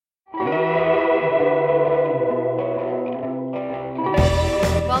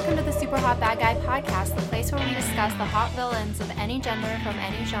Hot Bad Guy podcast, the place where we discuss the hot villains of any gender from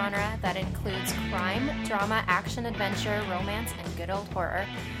any genre that includes crime, drama, action, adventure, romance, and good old horror.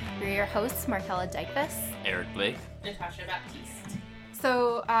 We're your hosts, Markella Dykvis, Eric Blake, Natasha Baptiste.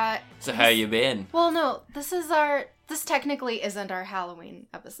 So how you been? Well, no, this technically isn't our Halloween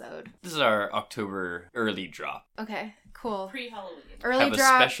episode. This is our October early drop. Okay, cool. Pre-Halloween. Early have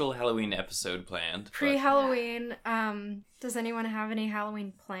drop. a special Halloween episode planned. Pre-Halloween. Does anyone have any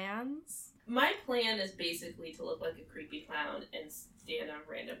Halloween plans? My plan is basically to look like a creepy clown and stand on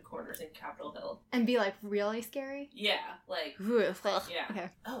random corners in Capitol Hill. And be like really scary? Yeah, like... Ooh, yeah. Okay.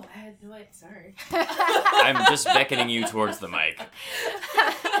 Oh, I had no idea. Sorry. I'm just beckoning you towards the mic.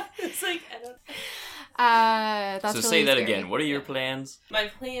 It's like, I don't... That's so really say that scary. again. What are your plans? My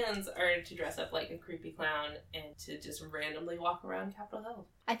plans are to dress up like a creepy clown and to just randomly walk around Capitol Hill.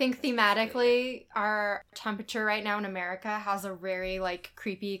 I think thematically, our temperature right now in America has a very, like,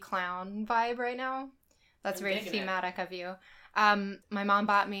 creepy clown vibe right now. That's I'm very digging it. thematic of you. My mom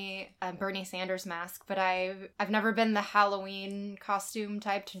bought me a Bernie Sanders mask, but I've never been the Halloween costume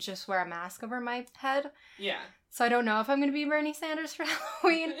type to just wear a mask over my head. Yeah. So I don't know if I'm going to be Bernie Sanders for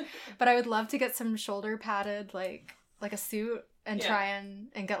Halloween, but I would love to get some shoulder padded, like a suit and try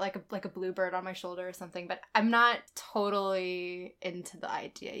and get like a bluebird on my shoulder or something. But I'm not totally into the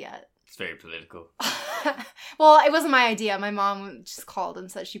idea yet. It's very political. Well, it wasn't my idea. My mom just called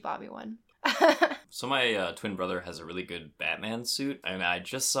and said she bought me one. So my twin brother has a really good Batman suit, and I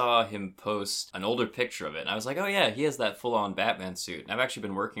just saw him post an older picture of it, and I was like, oh yeah, he has that full-on Batman suit. And I've actually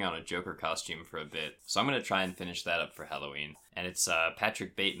been working on a Joker costume for a bit, so I'm going to try and finish that up for Halloween. And it's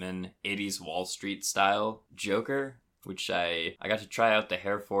Patrick Bateman, 80s Wall Street style Joker, which I got to try out the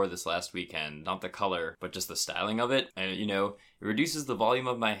hair for this last weekend. Not the color, but just the styling of it. And, you know, it reduces the volume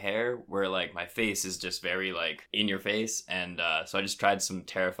of my hair where, like, my face is just very, like, in your face. And so I just tried some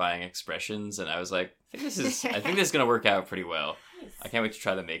terrifying expressions, and I was like, I think this is going to work out pretty well. Nice. I can't wait to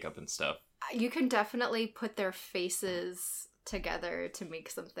try the makeup and stuff. You can definitely put their faces together to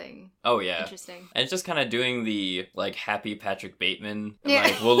make something Oh, yeah. interesting. And it's just kind of doing the, like, happy Patrick Bateman. And, Yeah.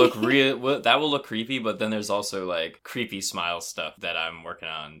 like, will look that will look creepy, but then there's also, like, creepy smile stuff that I'm working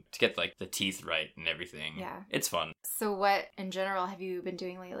on to get, like, the teeth right and everything. Yeah. It's fun. So what, in general, have you been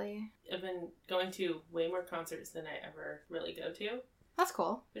doing lately? I've been going to way more concerts than I ever really go to, That's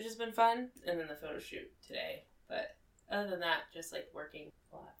cool. which has been fun. And then the photo shoot today. But other than that, just like working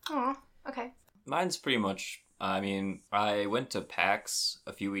a lot. Oh, okay. Mine's pretty much, I mean, I went to PAX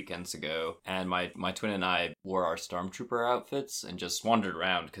a few weekends ago, and my twin and I wore our Stormtrooper outfits and just wandered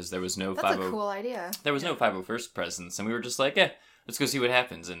around because there was no That's a cool idea. There was no 501st presence, and we were just like, let's go see what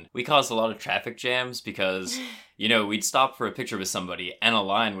happens. And we caused a lot of traffic jams because, you know, we'd stop for a picture with somebody and a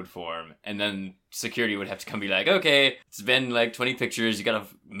line would form, and then security would have to come be like, okay, it's been like 20 pictures, you gotta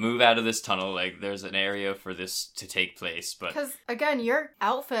move out of this tunnel, like there's an area for this to take place. But Because, again, your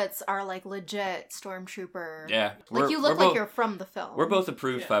outfits are, like, legit Stormtrooper. yeah, Like, you look like you're from the film. We're both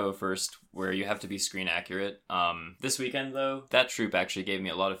approved Yeah. 501st, where you have to be screen accurate. This weekend, though, that troop actually gave me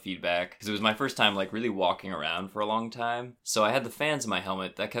a lot of feedback, because it was my first time, like, really walking around for a long time. So I had the fans in my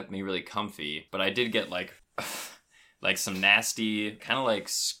helmet, that kept me really comfy, but I did get, like, like some nasty, kind of like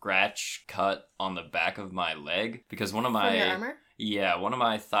scratch cut on the back of my leg, because one of From your my... armor? Yeah, one of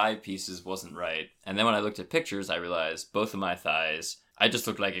my thigh pieces wasn't right. And then when I looked at pictures, I realized both of my thighs, I just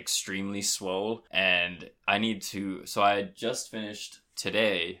looked like extremely swole, and so I had just finished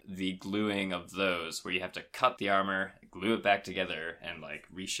today the gluing of those, where you have to cut the armor, glue it back together, and like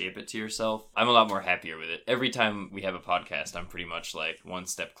reshape it to yourself. I'm a lot more happier with it. Every time we have a podcast, I'm pretty much like one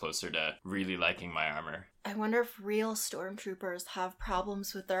step closer to really liking my armor. I wonder if real Stormtroopers have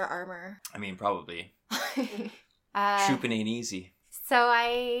problems with their armor. I mean, probably. Uh, Trooping ain't easy. So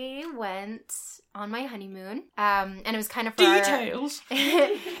I went on my honeymoon, and it was kind of for Details!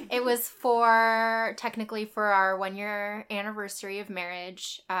 It was technically for our 1-year anniversary of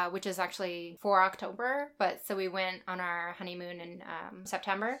marriage, which is actually for October, but so we went on our honeymoon in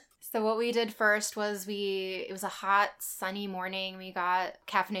September. So what we did first was it was a hot, sunny morning. We got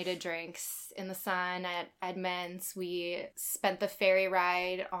caffeinated drinks in the sun at Edmonds. We spent the ferry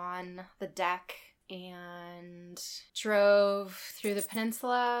ride on the deck and drove through the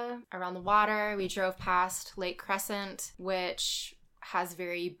peninsula, around the water. We drove past Lake Crescent, which has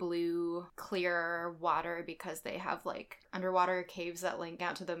very blue, clear water because they have like underwater caves that link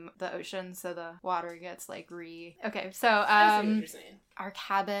out to the ocean, so the water gets like Okay, so I see what you're saying. our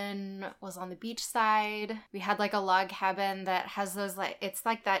cabin was on the beach side. We had like a log cabin that has those it's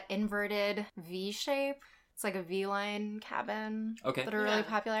like that inverted V shape. It's like a V-line cabin Okay. that are really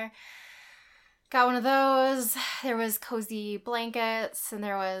popular. Got one of those. There was cozy blankets, and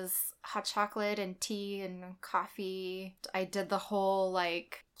there was hot chocolate and tea and coffee. I did the whole,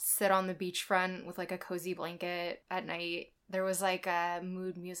 like, sit on the beachfront with, like, a cozy blanket at night. There was, like,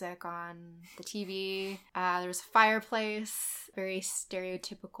 mood music on the TV. There was a fireplace. Very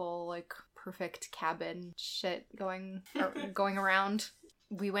stereotypical, like, perfect cabin shit going around.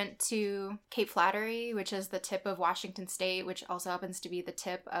 We went to Cape Flattery, which is the tip of Washington State, which also happens to be the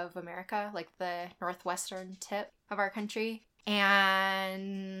tip of America, like the northwestern tip of our country.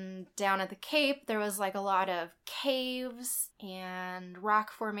 And down at the Cape, there was like a lot of caves and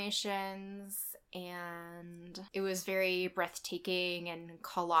rock formations, and it was very breathtaking and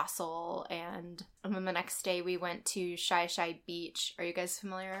colossal. And then the next day we went to Shai Shai Beach. Are you guys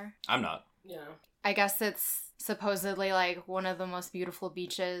familiar? I'm not. Yeah. I guess it's supposedly like one of the most beautiful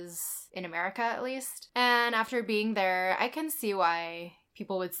beaches in America, at least. And after being there, I can see why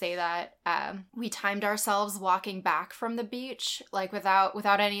people would say that. We timed ourselves walking back from the beach, like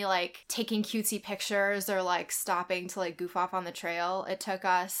without any like taking cutesy pictures or like stopping to like goof off on the trail. It took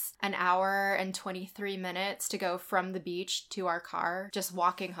us an hour and 23 minutes to go from the beach to our car, just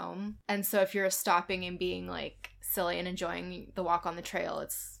walking home. And so if you're stopping and being like silly and enjoying the walk on the trail,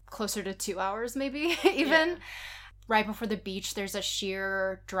 it's closer to 2 hours maybe even. Yeah. Right before the beach, there's a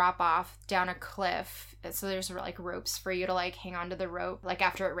sheer drop off down a cliff. So there's like ropes for you to like hang onto the rope. Like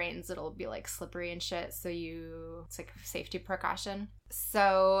after it rains, it'll be like slippery and shit. So it's like a safety precaution.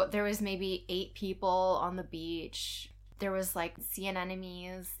 So there was maybe 8 people on the beach. There was like sea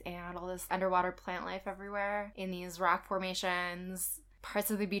anemones and all this underwater plant life everywhere in these rock formations.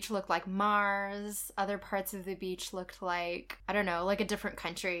 Parts of the beach looked like Mars. Other parts of the beach looked like, I don't know, like a different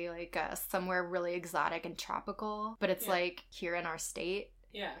country, like somewhere really exotic and tropical. But it's like here in our state.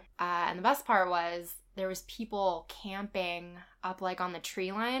 Yeah. And the best part was there was people camping up like on the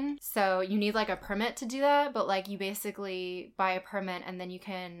tree line. So you need like a permit to do that. But like you basically buy a permit and then you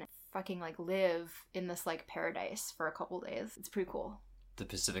can fucking like live in this like paradise for a couple days. It's pretty cool. The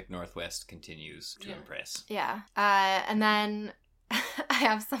Pacific Northwest continues to impress. Yeah. And then I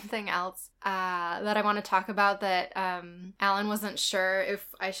have something else that I want to talk about that Alan wasn't sure if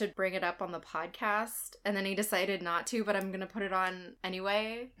I should bring it up on the podcast, and then he decided not to, but I'm going to put it on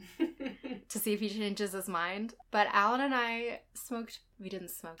anyway to see if he changes his mind. But Alan and I we didn't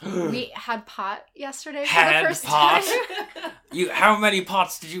smoke. We had pot yesterday for the first time. How many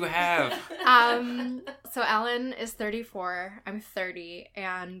pots did you have? So Alan is 34, I'm 30,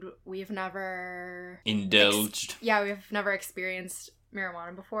 and we've never indulged. We've never experienced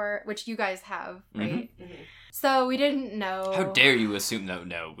marijuana before, which you guys have, right? Mm-hmm. Mm-hmm. So we didn't know. How dare you assume?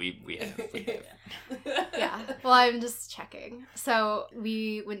 No, we have. Yeah. Well, I'm just checking. So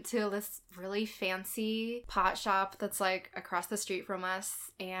we went to this really fancy pot shop that's like across the street from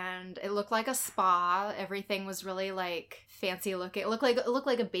us, and it looked like a spa. Everything was really like fancy looking. It looked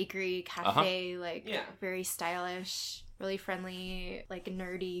like a bakery cafe, very stylish. Really friendly, like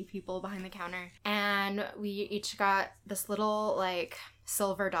nerdy people behind the counter. And we each got this little like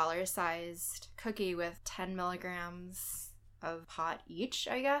silver dollar-sized cookie with 10 milligrams of pot each,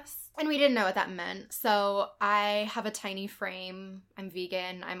 I guess. And we didn't know what that meant. So I have a tiny frame. I'm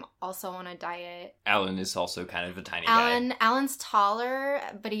vegan. I'm also on a diet. Alan is also kind of a tiny guy. Alan's taller,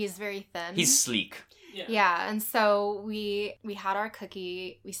 but he's very thin. He's sleek. Yeah. And so we had our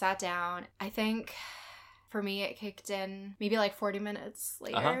cookie. We sat down. I think for me, it kicked in maybe like 40 minutes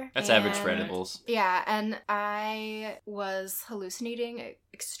later. That's average for edibles. Yeah, and I was hallucinating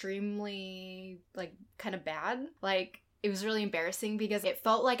extremely, like, kind of bad. Like, it was really embarrassing because it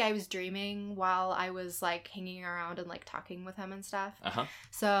felt like I was dreaming while I was, like, hanging around and, like, talking with him and stuff.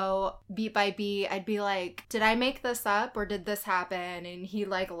 So, beat by beat, I'd be like, did I make this up or did this happen? And he'd,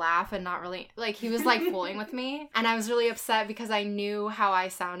 like, laugh and not really, like, he was, like, fooling with me. And I was really upset because I knew how I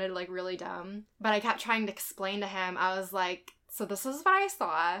sounded, like, really dumb. But I kept trying to explain to him. I was like, so this is what I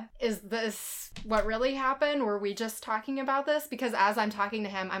saw. Is this what really happened? Were we just talking about this? Because as I'm talking to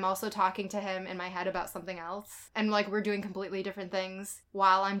him, I'm also talking to him in my head about something else. And, like, we're doing completely different things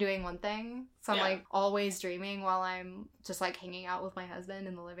while I'm doing one thing. So I'm, like, always dreaming while I'm just, like, hanging out with my husband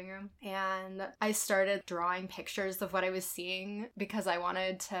in the living room. And I started drawing pictures of what I was seeing because I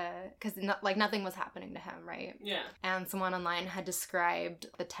wanted to, because, nothing was happening to him, right? Yeah. And someone online had described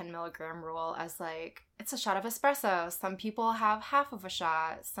the 10 milligram rule as, like, it's a shot of espresso. Some people have half of a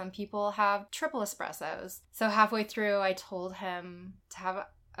shot. Some people have triple espressos. So halfway through, I told him to have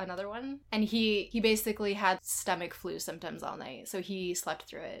another one. And he basically had stomach flu symptoms all night, so he slept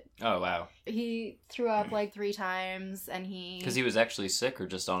through it. Oh, wow. He threw up like 3 times, and Because he was actually sick or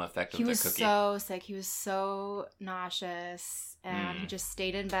just on effect of the cookie? He was so sick. He was so nauseous, and he just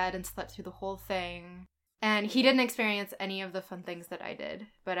stayed in bed and slept through the whole thing. And he didn't experience any of the fun things that I did.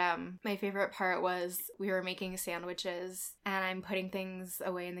 But my favorite part was we were making sandwiches, and I'm putting things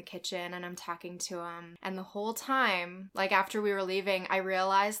away in the kitchen, and I'm talking to him. And the whole time, like after we were leaving, I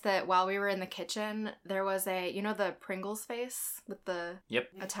realized that while we were in the kitchen, there was the Pringles face with the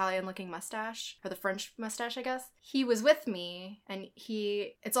Italian-looking mustache, or the French mustache, I guess. He was with me, and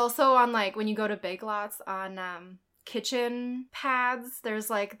it's also on, like, when you go to Big Lots on kitchen pads, there's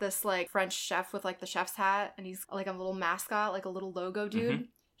like this like French chef with like the chef's hat, and he's like a little mascot, like a little logo dude. Mm-hmm.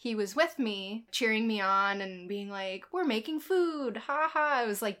 He was with me, cheering me on and being like, we're making food, ha ha. I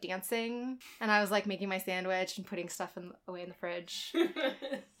was like dancing, and I was like making my sandwich and putting stuff away in the fridge.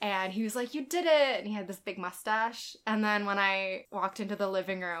 And he was like, you did it. And he had this big mustache. And then when I walked into the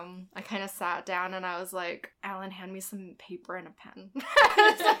living room, I kind of sat down and I was like, Alan, hand me some paper and a pen.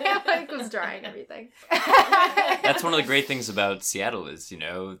 I was drawing everything. That's one of the great things about Seattle is,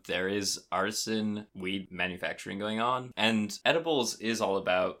 there is artisan weed manufacturing going on. And edibles is all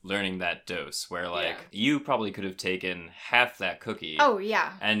about learning that dose where you probably could have taken half that cookie. Oh,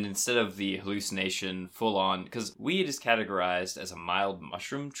 yeah. And instead of the hallucination full on, because weed is categorized as a mild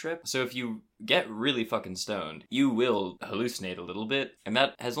mushroom trip. So if you get really fucking stoned, you will hallucinate a little bit. And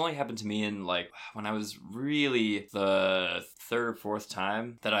that has only happened to me in like when I was really the 3rd or 4th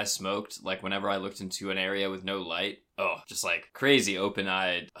time that I smoked, like whenever I looked into an area with no light. Oh, just like crazy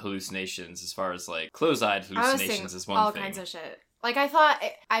open-eyed hallucinations as far as like closed-eyed hallucinations is one all thing. All kinds of shit. Like, I thought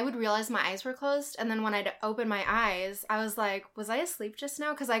I would realize my eyes were closed, and then when I'd open my eyes, I was like, was I asleep just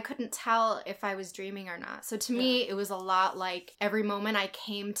now? Because I couldn't tell if I was dreaming or not. So to me, it was a lot like every moment I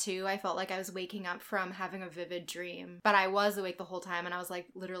came to, I felt like I was waking up from having a vivid dream. But I was awake the whole time, and I was like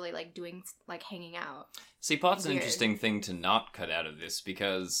literally like doing, like hanging out. See, pot's an interesting thing to not cut out of this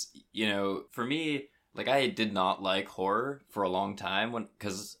because, for me, like I did not like horror for a long time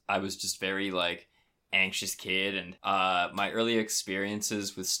because I was just very like anxious kid, and my early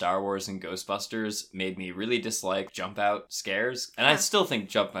experiences with Star Wars and Ghostbusters made me really dislike jump out scares, and I still think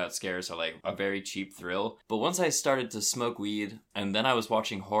jump out scares are like a very cheap thrill. But once I started to smoke weed and then I was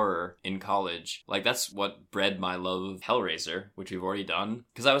watching horror in college, like that's what bred my love of Hellraiser, which we've already done,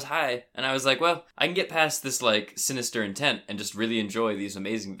 because I was high and I was like, well, I can get past this like sinister intent and just really enjoy these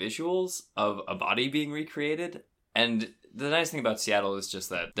amazing visuals of a body being recreated. And the nice thing about Seattle is just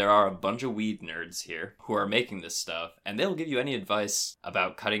that there are a bunch of weed nerds here who are making this stuff, and they'll give you any advice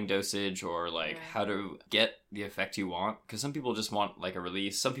about cutting dosage or like how to get the effect you want, because some people just want like a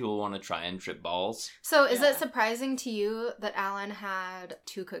release, some people want to try and trip balls. So is it surprising to you that Alan had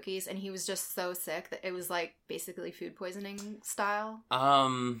 2 cookies and he was just so sick that it was like basically food poisoning style?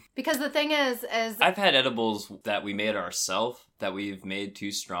 Because the thing is I've had edibles that we made ourselves that we've made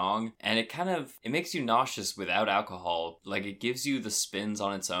too strong, and it makes you nauseous without alcohol. Like it gives you the spins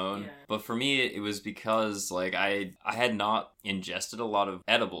on its own. But for me it was because like I had not ingested a lot of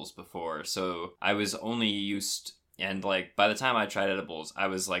edibles before, so I was only used, and like by the time I tried edibles I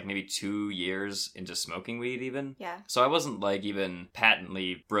was like maybe 2 years into smoking weed even. So I wasn't like even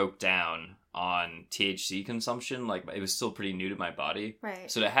patently broke down on THC consumption. Like it was still pretty new to my body, right?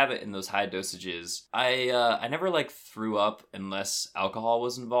 So to have it in those high dosages, I never like threw up unless alcohol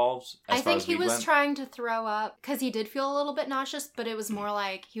was involved. I think he was trying to throw up because he did feel a little bit nauseous, but it was more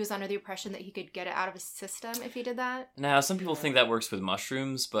like he was under the impression that he could get it out of his system if he did that. Now some people think that works with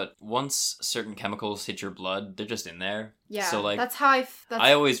mushrooms, but once certain chemicals hit your blood, they're just in there. Yeah, so like that's how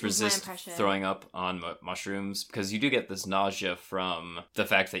I always resist throwing up on mushrooms because you do get this nausea from the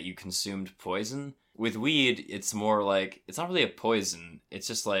fact that you consumed poison. With weed, it's more like, it's not really a poison. It's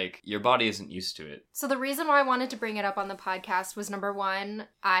just like, your body isn't used to it. So the reason why I wanted to bring it up on the podcast was, number one,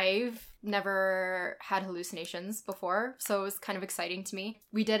 I've never had hallucinations before, so it was kind of exciting to me.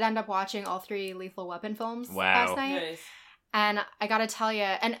 We did end up watching all 3 Lethal Weapon films last night. Nice. And I gotta tell you,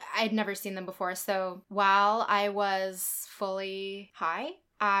 and I'd never seen them before, so while I was fully high,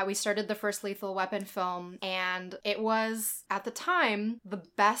 we started the first Lethal Weapon film, and it was, at the time, the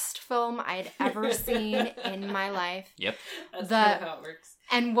best film I'd ever seen in my life. Yep. That's kind of how it works.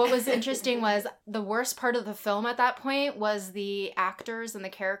 And what was interesting was the worst part of the film at that point was the actors and the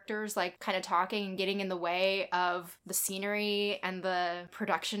characters like kind of talking and getting in the way of the scenery and the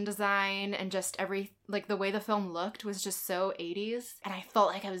production design and just like the way the film looked was just so 80s. And I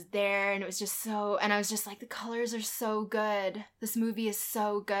felt like I was there and it was just so, and I was just like, the colors are so good. This movie is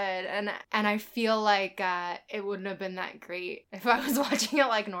so good. And I feel like it wouldn't have been that great if I was watching it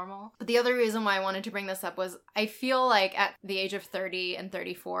like normal. But the other reason why I wanted to bring this up was I feel like at the age of 30 and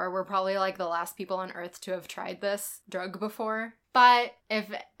 34, we're probably like the last people on earth to have tried this drug before. But if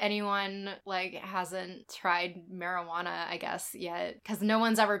anyone like hasn't tried marijuana, I guess, yet, because no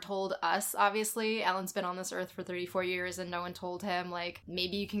one's ever told us, obviously. Alan's been on this earth for 34 years and no one told him, like,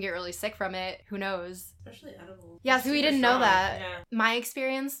 maybe you can get really sick from it. Who knows? Especially edible. Yeah, so we didn't know that. Yeah. My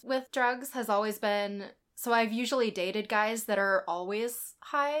experience with drugs has always been... So I've usually dated guys that are always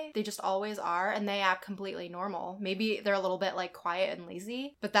high. They just always are, and they act completely normal. Maybe they're a little bit like quiet and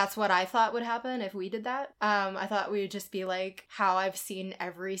lazy, but that's what I thought would happen if we did that. I thought we would just be like how I've seen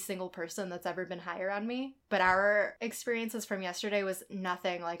every single person that's ever been high around me. But our experiences from yesterday was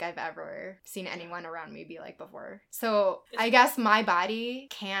nothing like I've ever seen anyone around me be like before. So I guess my body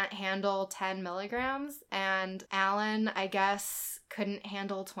can't handle 10 milligrams, and Alan, I guess, couldn't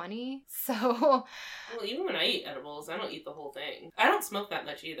handle 20. So well, even when I eat edibles, I don't eat the whole thing. I don't smoke that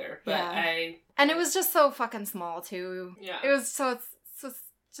much either, but yeah. And it was just so fucking small too. Yeah. It was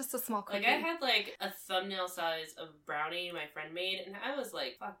it's just a small cookie. Like, I had, like, a thumbnail size of brownie my friend made, and I was,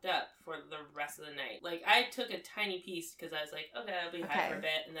 like, fucked up for the rest of the night. Like, I took a tiny piece because I was like, okay, I'll be high for a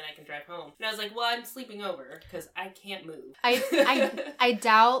bit, and then I can drive home. And I was like, well, I'm sleeping over because I can't move. I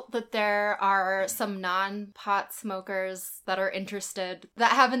doubt that there are some non-pot smokers that are interested,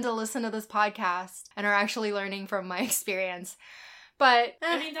 that happen to listen to this podcast and are actually learning from my experience. But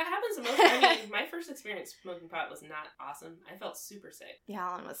I mean, that happens to most. I mean, my first experience smoking pot was not awesome. I felt super sick. Yeah,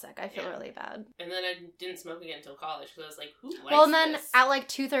 Alan was sick. I feel really bad. And then I didn't smoke again until college because I was like, who likes this? Well, and then at like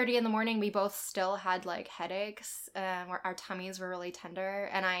 2:30 in the morning, we both still had like headaches. Our tummies were really tender,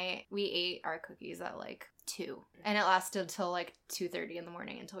 and we ate our cookies at like 2, and it lasted till like 2:30 in the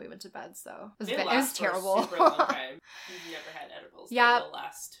morning until we went to bed. So it was terrible. For a super long time. You've never had edibles. Yeah, they'll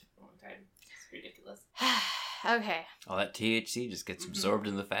last a long time. It's ridiculous. Okay. All that THC just gets absorbed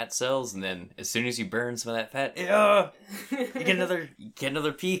in the fat cells, and then as soon as you burn some of that fat, you get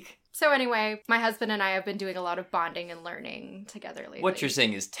another peak. So anyway, my husband and I have been doing a lot of bonding and learning together lately. What you're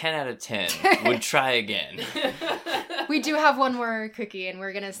saying is 10 out of 10 would try again. We do have one more cookie, and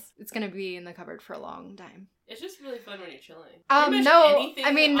it's gonna be in the cupboard for a long time. It's just really fun when you're chilling. No,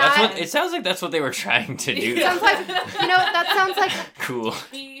 I mean, not... It sounds like that's what they were trying to do. Sounds like, that sounds like... Cool.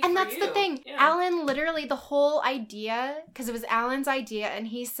 And that's the thing. Yeah. Alan, literally, the whole idea, because it was Alan's idea, and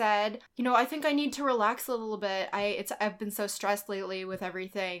he said, I think I need to relax a little bit. I've been so stressed lately with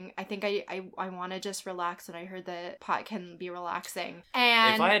everything. I think I want to just relax, and I heard that pot can be relaxing.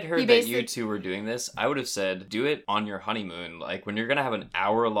 And if I had heard that you two were doing this, I would have said, do it on your honeymoon, like when you're going to have an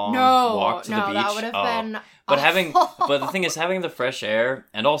hour-long walk to the beach. That would have been... But the thing is, having the fresh air,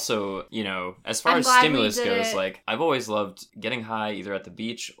 and also, as far as stimulus goes, like, I've always loved getting high either at the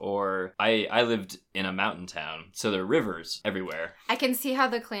beach or I lived in a mountain town, so there are rivers everywhere. I can see how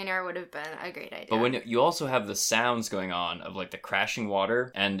the clean air would have been a great idea. But when you also have the sounds going on of, like, the crashing water,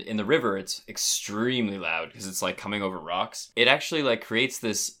 and in the river, it's extremely loud because it's, like, coming over rocks. It actually, like, creates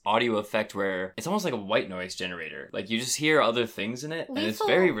this audio effect where it's almost like a white noise generator. Like, you just hear other things in it, and it's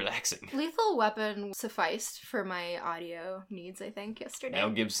very relaxing. Lethal Weapon sufficed for my audio needs, I think, yesterday. Mel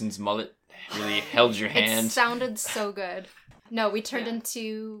Gibson's mullet really held your hand. It sounded so good. No, we turned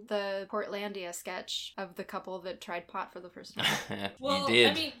into the Portlandia sketch of the couple that tried pot for the first time. Well, you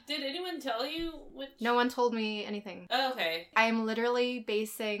did. I mean, did anyone tell you which... No one told me anything. Oh, okay. I am literally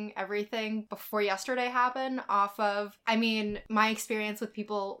basing everything before yesterday happened off of, my experience with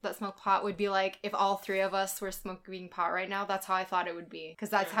people that smoke pot would be like, if all 3 of us were smoking pot right now, that's how I thought it would be. Because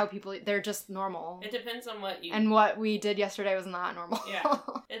that's how people, they're just normal. It depends on what you... And what we did yesterday was not normal. Yeah.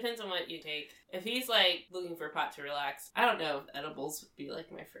 It depends on what you take. If he's, like, looking for pot to relax, I don't know if edibles would be,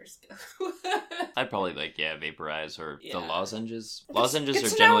 like, my first go. I'd probably, vaporize or the lozenges. Good Lozenges to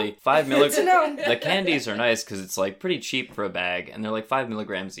are generally 5 milligrams. know. The candies are nice because it's, like, pretty cheap for a bag, and they're, like, 5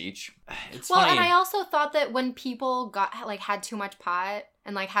 milligrams each. It's well, funny. And I also thought that when people had too much pot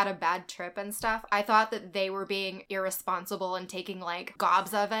and, had a bad trip and stuff, I thought that they were being irresponsible and taking,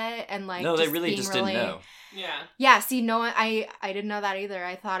 gobs of it and, No, they really just didn't know. Yeah, see, no, I didn't know that either.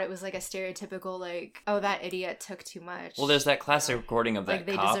 I thought it was like a stereotypical, like, oh, that idiot took too much. Well, there's that classic recording of that like,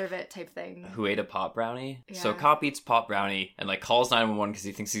 they cop deserve it type thing. who ate a pop brownie. Yeah. So a cop eats pop brownie and, like, calls 911 because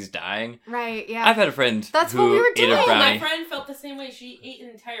he thinks he's dying. Right, yeah. I've had a friend That's who what we were ate doing. a brownie. My friend felt the same way. She ate an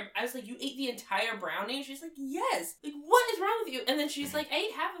entire... I was like, you ate the entire brownie? And she's like, yes. Like, what is wrong with you? And then she's like, I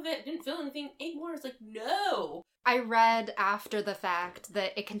ate half of it, didn't feel anything, ate more. It's like, no. I read after the fact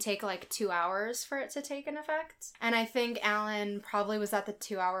that it can take like 2 hours for it to take an effect. And I think Alan probably was at the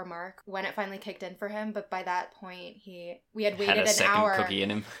 2-hour mark when it finally kicked in for him. But by that point, we had waited had a an second hour. cookie in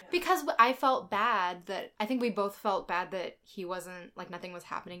him. Because I felt bad that, I think we both felt bad that he wasn't, like, nothing was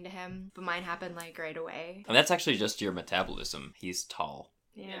happening to him. But mine happened, like, right away. And that's actually just your metabolism. He's tall.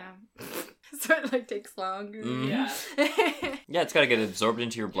 Yeah. So it, like, takes longer. Mm. Yeah. Yeah, it's got to get absorbed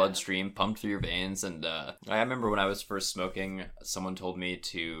into your bloodstream, pumped through your veins, and I remember when I was first smoking, someone told me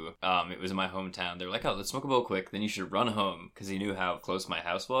to, it was in my hometown, they were like, oh, let's smoke a bowl quick, then you should run home, because he knew how close my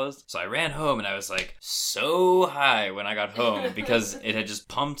house was. So I ran home, and I was, like, so high when I got home, because it had just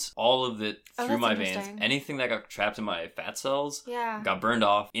pumped all of it through my veins. Anything that got trapped in my fat cells got burned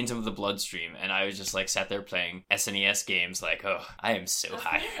off into the bloodstream, and I was just, like, sat there playing SNES games, like, oh, I am so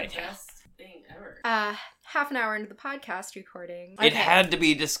high right now. Best thing ever. Half an hour into the podcast recording. It had to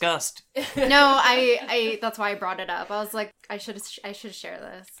be discussed. No, I that's why I brought it up. I was like, I should share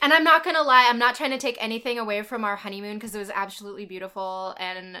this. And I'm not gonna lie, I'm not trying to take anything away from our honeymoon because it was absolutely beautiful,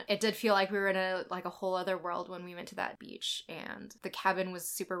 and it did feel like we were in a whole other world when we went to that beach, and the cabin was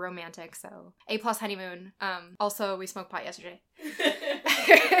super romantic. So A+ honeymoon. Also, we smoked pot yesterday.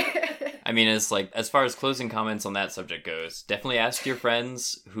 I mean, as far as closing comments on that subject goes, definitely ask your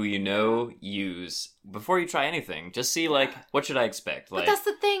friends who you know use before you try anything. Just see, like, what should I expect? Like, but that's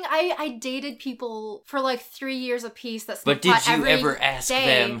the thing. I dated people for like 3 years apiece that but smoked did pot you every ever ask day.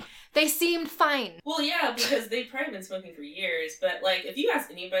 them? They seemed fine. Well, yeah, because they've probably been smoking for years, but, like, if you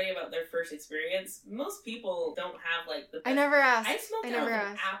ask anybody about their first experience, most people don't have, like, the best... I never asked. I smoked out of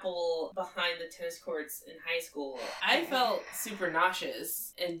an apple behind the tennis courts in high school. I felt super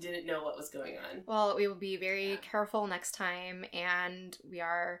nauseous and didn't know what was going on. Well, we will be very careful next time, and we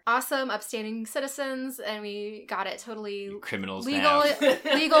are awesome, upstanding citizens, and we got it totally Criminals legal, now.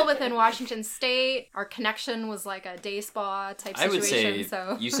 legal within Washington State. Our connection was like a day spa type situation. I would say,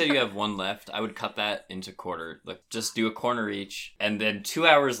 so. You said you have one left. I would cut that into quarter. Like, just do a corner each, and then 2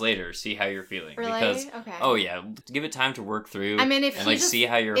 hours later, see how you're feeling. Really? Because, okay. Oh yeah, give it time to work through. I mean, if and he like just, see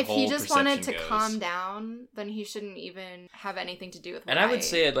how your if whole he just perception wanted to goes. calm down, then he shouldn't even have anything to do with. And what I would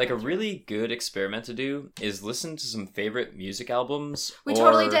say, like, a went through. really good experiment to do is listen to some favorite music albums. We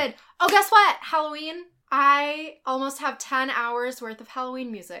totally did. Oh, guess what? Halloween. I almost have 10 hours worth of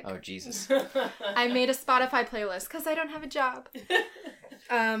Halloween music. Oh, Jesus. I made a Spotify playlist because I don't have a job.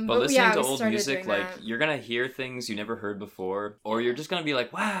 But listening yeah, to we old started music, doing like, that. you're gonna hear things you never heard before, or you're just gonna be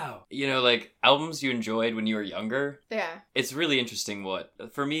like, wow, you know, like, albums you enjoyed when you were younger. Yeah. It's really interesting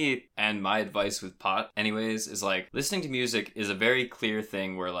for me, and my advice with pot, anyways, is, like, listening to music is a very clear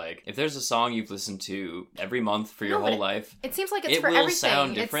thing where, like, if there's a song you've listened to every month for your whole life, It seems like it's it for will everything.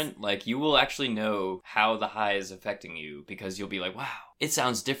 sound different. Like, you will actually know how the high is affecting you, because you'll be like, wow, it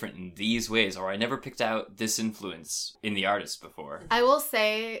sounds different in these ways, or I never picked out this influence in the artist before. I will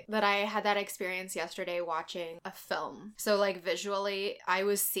say that I had that experience yesterday watching a film. So, like, visually, I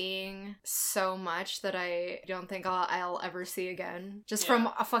was seeing so much that I don't think I'll ever see again. Just from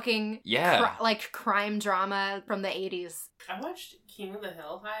a fucking, crime drama from the 80s. I watched King of the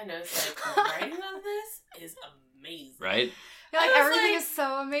Hill High, and I was like, the writing on this is amazing. Right? Like, everything is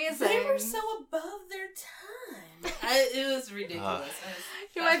so amazing. They were so above their time. It was ridiculous.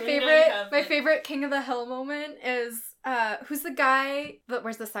 My favorite King of the Hill moment is who's the guy that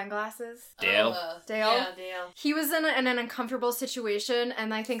wears the sunglasses? Dale. Dale. Yeah, Dale. He was in an uncomfortable situation,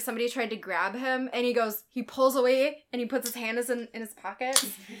 and I think somebody tried to grab him, and he pulls away, and he puts his hand in his pocket,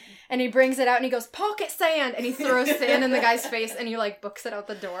 and he brings it out, and he goes, pocket sand, and he throws sand in the guy's face, and he, like, books it out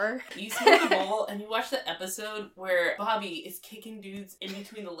the door. You smoke a bowl, and you watch the episode where Bobby is kicking dudes in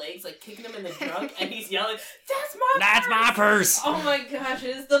between the legs, like, kicking them in the trunk, and he's yelling, That's my purse! Oh my gosh,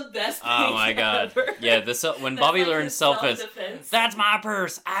 it is the best thing Oh my god. ever. Yeah, when Bobby learns self-defense, that's my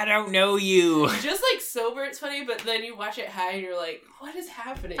purse, I don't know you. Just, like, sober, it's funny, but then you watch it high, and you're like, what is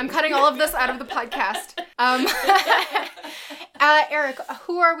happening? I'm cutting all of this out of the podcast. Eric,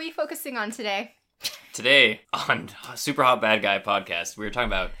 who are we focusing on today? Today, on Super Hot Bad Guy podcast, we were talking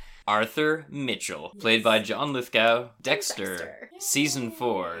about Arthur Mitchell, played by John Lithgow, Dexter. Season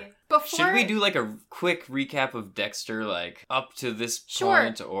 4. Should we do, like, a quick recap of Dexter, like, up to this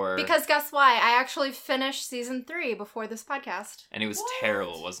point, or... Because guess why? I actually finished season 3 before this podcast. And it was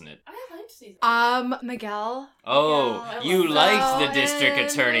terrible, wasn't it? I liked season? Miguel. Oh, Miguel. you So liked the district in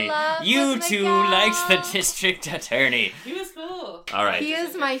attorney. love You with two Miguel. liked the district attorney. He was cool. All right. He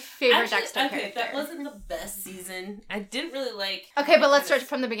is my favorite Dexter Okay, character. that wasn't the best season. I didn't really like. Okay, but let's kind start of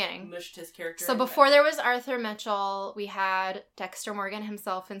from the beginning. Mushed his character. So before there was Arthur Mitchell, we had Dexter Morgan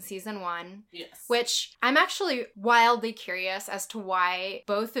himself in season 1, yes, which I'm actually wildly curious as to why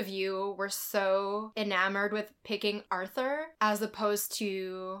both of you were so enamored with picking Arthur as opposed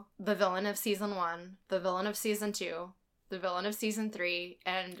to the villain of season 1, the villain of season 2, the villain of season 3,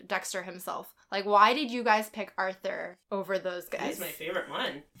 and Dexter himself. Like, why did you guys pick Arthur over those guys? he's my favorite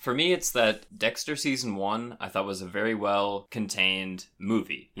one. For me, it's that Dexter season 1 I thought was a very well contained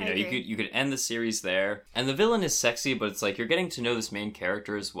movie. You I know, agree. you could end the series there, and the villain is sexy, but it's like you're getting to know this main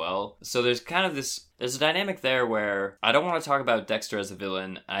character as well. So there's kind of there's a dynamic there where I don't want to talk about Dexter as a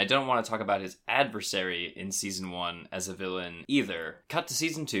villain, and I don't want to talk about his adversary in season 1 as a villain either. Cut to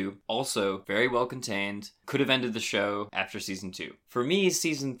season 2, also very well contained. Could have ended the show after season 2. For me,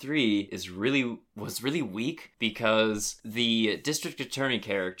 season 3 was really weak because the district attorney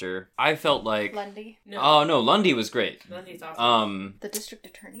character, I felt like... Lundy. No, Oh no, Lundy was great. Lundy's awesome. The district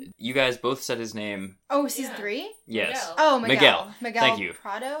attorney. You guys both said his name. Oh, season Yeah. 3? Yes. Miguel. Oh, Miguel. Miguel. Thank you.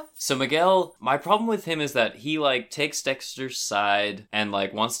 Prado? So Miguel, my problem with him is that he takes Dexter's side and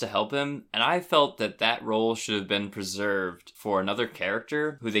wants to help him, and I felt that role should have been preserved for another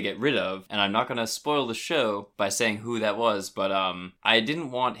character who they get rid of, and I'm not going to spoil the show by saying who that was, but I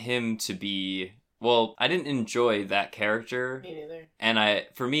didn't want him to be... Well, I didn't enjoy that character, Me neither. and I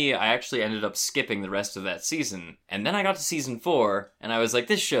actually ended up skipping the rest of that season. And then I got to season 4, and I was like,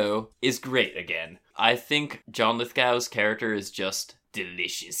 this show is great again. I think John Lithgow's character is just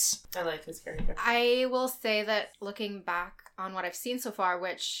delicious. I like his character. I will say that looking back on what I've seen so far,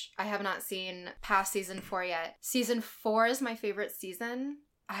 which I have not seen past season 4 yet, season 4 is my favorite season.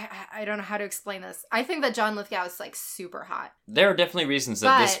 I don't know how to explain this. I think that John Lithgow is super hot. There are definitely reasons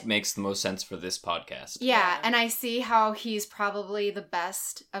that this But- makes the most sense for this podcast. Yeah, and I see how he's probably the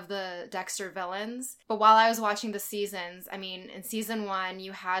best of the Dexter villains. But while I was watching the seasons, I mean, in season 1,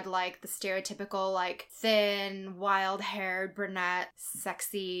 you had the stereotypical thin, wild-haired, brunette,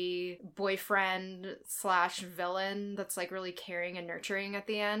 sexy boyfriend / villain that's really caring and nurturing at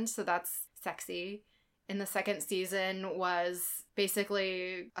the end. So that's sexy. In the second season was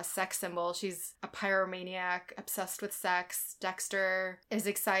basically a sex symbol. She's a pyromaniac, obsessed with sex. Dexter is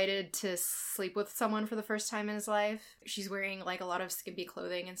excited to sleep with someone for the first time in his life. She's wearing a lot of skimpy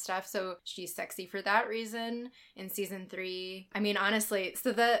clothing and stuff, so she's sexy for that reason. In season 3, I mean, honestly,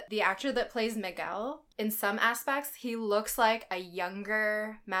 so the actor that plays Miguel, in some aspects, he looks like a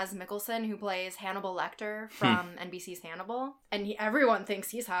younger Mads Mikkelsen who plays Hannibal Lecter from NBC's Hannibal, and everyone thinks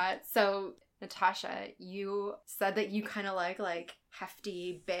he's hot. So Natasha, you said that you kind of like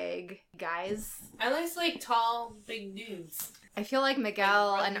hefty, big guys. I like tall, big dudes. I feel like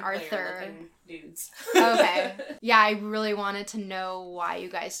Miguel Like and rugby player Arthur. looking dudes. Okay. Yeah, I really wanted to know why you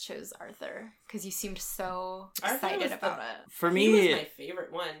guys chose Arthur, because you seemed so Arthur excited was about it. For He was me, my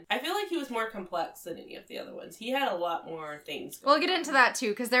favorite one. I feel like he was more complex than any of the other ones. He had a lot more things. We'll going get on. into that too,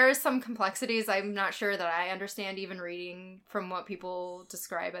 because there is some complexities I'm not sure that I understand even reading from what people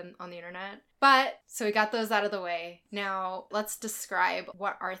describe on the internet. But, so we got those out of the way. Now, let's describe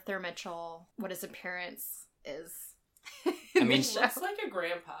what Arthur Mitchell, what his appearance is. I mean, He looks like a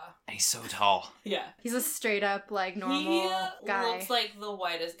grandpa. he's so tall. Yeah. He's a straight up, normal He guy. looks like the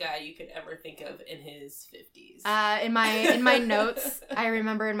whitest guy you could ever think of in his 50s. In my notes, I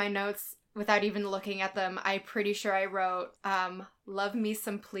remember in my notes, without even looking at them, I'm pretty sure I wrote, love me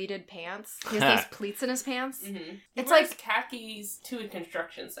some pleated pants. He has those pleats in his pants. Mm-hmm. It's He wears like- khakis to a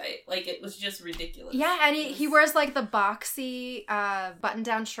construction site. It was just ridiculous. Yeah, and he wears the boxy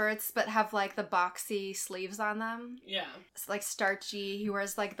button-down shirts, but have the boxy sleeves on them. Yeah. It's starchy. He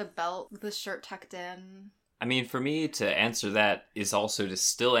wears the belt with the shirt tucked in. I mean, for me to answer that is also to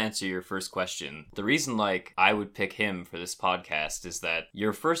still answer your first question. The reason, I would pick him for this podcast is that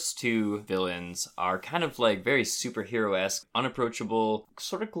your first two villains are kind of very superhero-esque, unapproachable,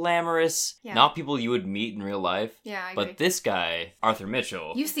 sort of glamorous, Yeah. not people you would meet in real life. Yeah, I agree. But this guy, Arthur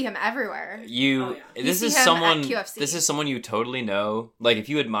Mitchell, You see him everywhere. Oh, yeah. This You is see him someone at QFC. this is someone you totally know. If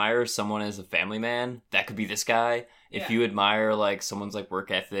you admire someone as a family man, that could be this guy. If Yeah. you admire someone's work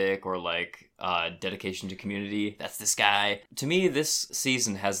ethic or dedication to community, that's this guy. To me, this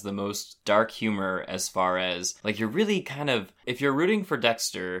season has the most dark humor as far as you're really if you're rooting for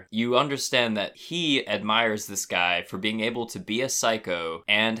Dexter, you understand that he admires this guy for being able to be a psycho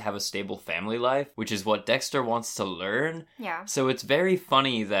and have a stable family life, which is what Dexter wants to learn. Yeah. So it's very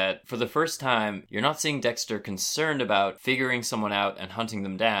funny that for the first time, you're not seeing Dexter concerned about figuring someone out and hunting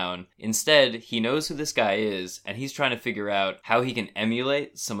them down. Instead, he knows who this guy is, and he's trying to figure out how he can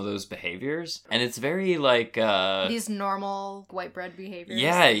emulate some of those behaviors. And it's very like these normal white bread behaviors.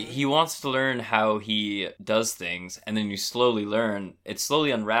 Yeah, he wants to learn how he does things, and then you slowly learn. It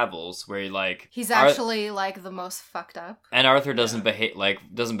slowly unravels where he's actually like the most fucked up. And Arthur doesn't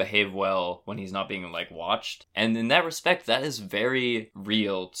behave well when he's not being watched. And in that respect, that is very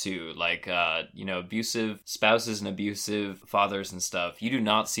real too. Abusive spouses and abusive fathers and stuff. You do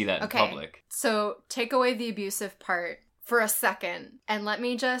not see that in public. So take away the abusive part for a second, and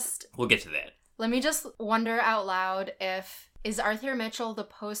we'll get to that. Let me just wonder out loud is Arthur Mitchell the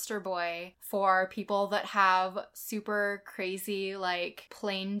poster boy for people that have super crazy,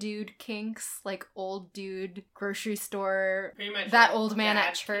 plain dude kinks, old dude grocery store, pretty much that old man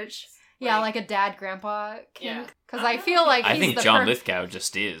at church? Kinks. Yeah, like a dad grandpa kink. Yeah. Because I feel like I he's think the John Lithgow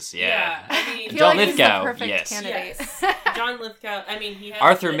just is. Yeah. I mean, John like Lithgow, he's the perfect yes. candidate. Yes. John Lithgow. I mean, he has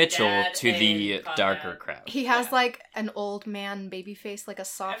Arthur the Mitchell dad to the and darker Conrad. crowd. He has an old man baby face, like a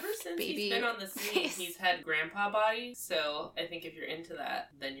soft Ever since baby. he's been on the scene, he's had grandpa body. So I think if you're into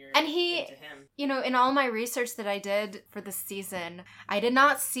that, then you're And into him. In all my research that I did for the season, I did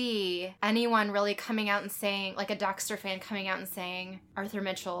not see anyone really coming out and saying, a Dexter fan coming out and saying, Arthur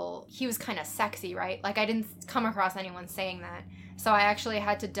Mitchell, he was kind of sexy, right? I didn't come across anyone saying that. So I actually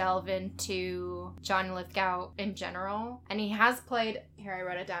had to delve into John Lithgow in general. And he has played, here I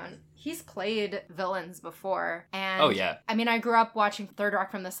wrote it down, he's played villains before. And oh, yeah. I mean, I grew up watching Third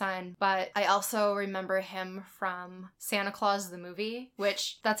Rock from the Sun, but I also remember him from Santa Claus the movie,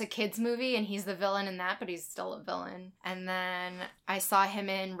 which that's a kid's movie, and he's the villain in that, but he's still a villain. And then I saw him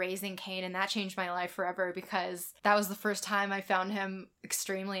in Raising Cain, and that changed my life forever because that was the first time I found him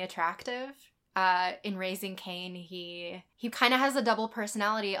extremely attractive. In Raising Cain, he kind of has a double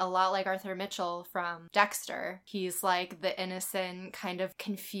personality, a lot like Arthur Mitchell from Dexter. He's the innocent, kind of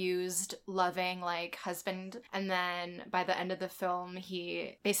confused, loving, husband. And then by the end of the film,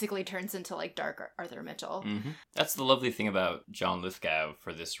 he basically turns into dark Arthur Mitchell. Mm-hmm. That's the lovely thing about John Lithgow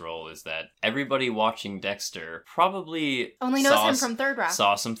for this role is that everybody watching Dexter probably only knows him from Third Rock.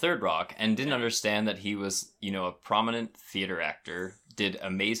 Saw some Third Rock and didn't understand that he was, a prominent theater actor. Did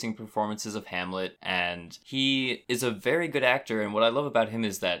amazing performances of Hamlet, and he is a very good actor. And what I love about him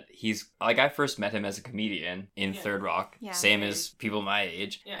is that he's I first met him as a comedian in Third Rock, same as people my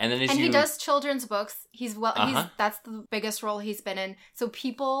age. Yeah. And then he does children's books. That's the biggest role he's been in. So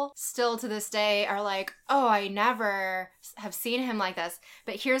people still to this day are oh, I never have seen him like this.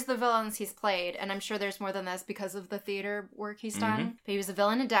 But here's the villains he's played, and I'm sure there's more than this because of the theater work he's done. But he was a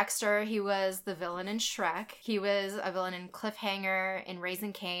villain in Dexter. He was the villain in Shrek. He was a villain in Cliffhanger, in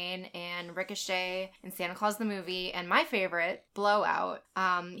Raising Cain, and Ricochet, and Santa Claus the movie, and my favorite, Blowout.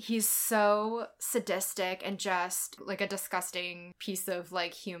 He's so sadistic and just a disgusting piece of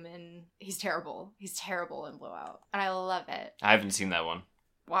human. He's terrible. He's terrible in Blowout, and I love it. I haven't seen that one.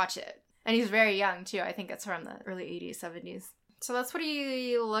 Watch it. And he's very young too. I think it's from the early 80s, 70s. So that's what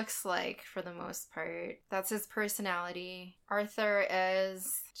he looks like for the most part. That's his personality. Arthur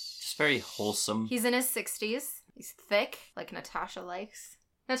is just very wholesome. He's in his 60s. He's thick, like Natasha likes.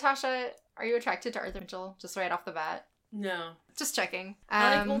 Natasha, are you attracted to Arthur Mitchell? Just right off the bat. No. Just checking.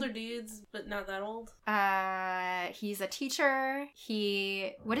 I like older dudes, but not that old. He's a teacher.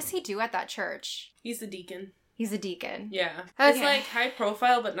 What does he do at that church? He's a deacon. He's a deacon. Yeah. Okay. It's high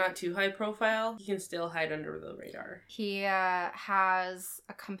profile, but not too high profile. He can still hide under the radar. He has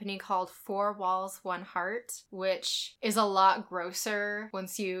a company called Four Walls, One Heart, which is a lot grosser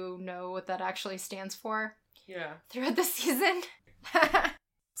once you know what that actually stands for. Yeah. Throughout the season.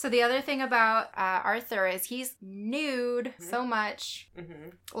 So the other thing about Arthur is he's nude so much,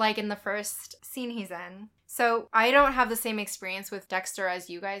 like in the first scene he's in. So I don't have the same experience with Dexter as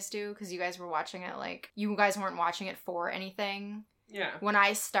you guys do, because you guys were watching it you guys weren't watching it for anything. Yeah. When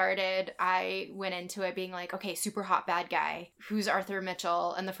I started, I went into it being okay, super hot bad guy. Who's Arthur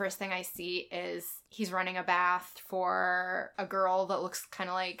Mitchell? And the first thing I see is he's running a bath for a girl that looks kind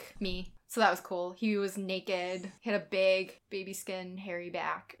of like me. So that was cool. He was naked. He had a big baby skin, hairy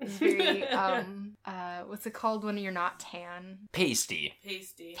back. It was very, what's it called when you're not tan? Pasty.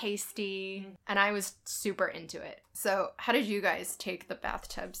 And I was super into it. So how did you guys take the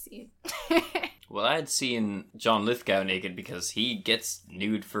bathtub scene? Well, I had seen John Lithgow naked because he gets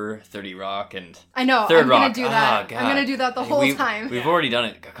nude for 30 Rock and I know. Third I'm Rock. gonna do that. Oh, God. I'm gonna do that the whole time. We've already done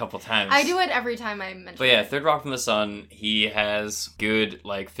it a couple times. I do it every time I mention But yeah, it. Third Rock from the Sun, he has good,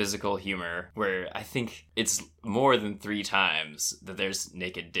 like, physical humor where I think it's more than 3 times that there's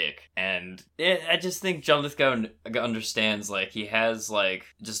naked dick. And I just think John Lithgow understands, like, he has, like,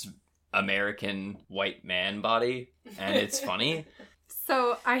 just American white man body, and it's funny.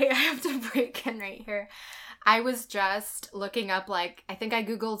 So I have to break in right here. I was just looking up, like, I think I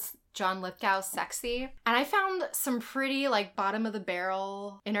Googled John Lithgow sexy, and I found some pretty, like, bottom of the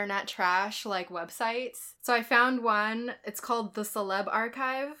barrel internet trash, like, websites. So I found one, it's called The Celeb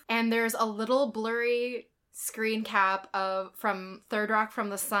Archive, and there's a little blurry screen cap from Third Rock from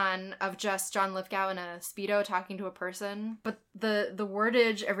the Sun of just John Lithgow in a Speedo talking to a person. But the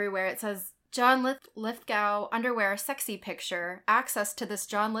wordage everywhere, it says, John Lithgow underwear sexy picture. Access to this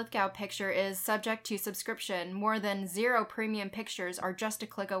John Lithgow picture is subject to subscription. More than 0 premium pictures are just a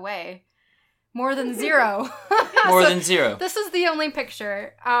click away. More than 0. More than 0. This is the only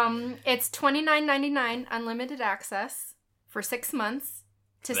picture. It's $29.99 unlimited access for 6 months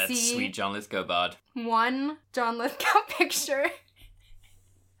to That's see sweet John Lithgow bod. one John Lithgow picture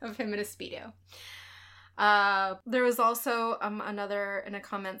of him in a Speedo. There was also another in a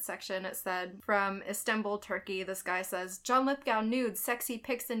comment section. It said, from Istanbul, Turkey, this guy says, John Lithgow nudes, sexy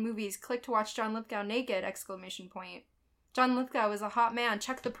pics in movies. Click to watch John Lithgow naked! ! John Lithgow is a hot man.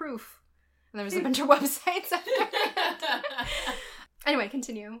 Check the proof. And there was a bunch of websites after it. Anyway,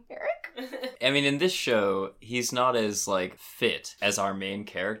 continue, Eric. I mean, in this show, he's not as, like, fit as our main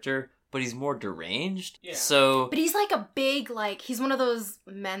character, but he's more deranged. Yeah. So... But he's like a big, like, he's one of those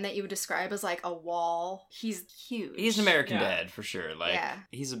men that you would describe as, like, a wall. He's huge. He's an American Yeah. dad, for sure. Like, Yeah.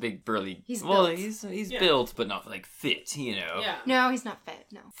 he's a big, burly... He's well, built. he's Yeah. built, but not, like, fit, you know? Yeah. No, he's not fit,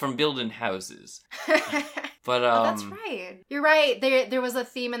 no. From building houses. But, Oh, that's right. You're right. There was a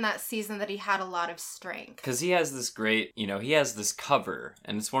theme in that season that he had a lot of strength. because he has this great, you know, he has this cover,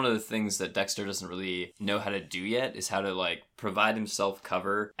 and it's one of the things that Dexter doesn't really know how to do yet, is how to, like, provide himself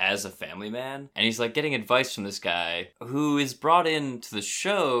cover as a family man. And he's, like, getting advice from this guy who is brought into the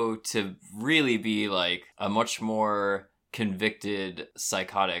show to really be, like, a much more convicted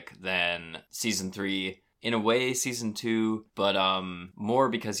psychotic than season 3. In a way, season 2, but more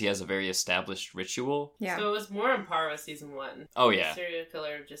because he has a very established ritual. Yeah. So it was more on par with season 1. Oh, The yeah. serial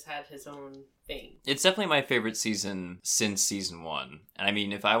killer just had his own thing. It's definitely my favorite season since season 1. And I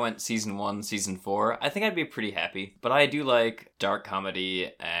mean, if I went season 1, season 4, I think I'd be pretty happy. But I do like dark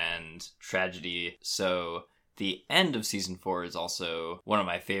comedy and tragedy, so the end of season 4 is also one of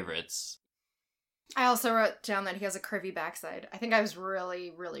my favorites. I also wrote down that he has a curvy backside. I think I was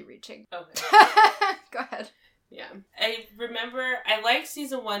really, really reaching. Okay. Go ahead. Yeah. I remember I liked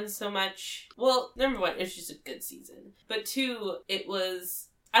season 1 so much. Well, number 1, it's just a good season. But 2, it was...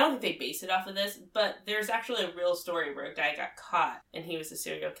 I don't think they based it off of this, but there's actually a real story where a guy got caught and he was a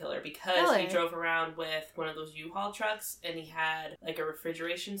serial killer because Really? he drove around with one of those U-Haul trucks and he had like a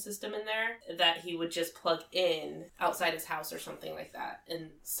refrigeration system in there that he would just plug in outside his house or something like that. And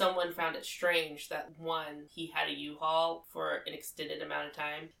someone found it strange that 1, he had a U-Haul for an extended amount of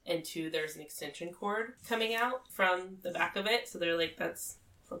time, and 2, there's an extension cord coming out from the back of it. So they're like, that's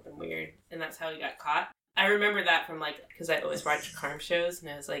flipping weird. And that's how he got caught. I remember that from, like, because I always watch crime shows,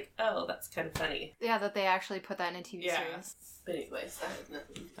 and I was like, oh, that's kind of funny. Yeah, that they actually put that in a TV Yeah. series. But anyways, that has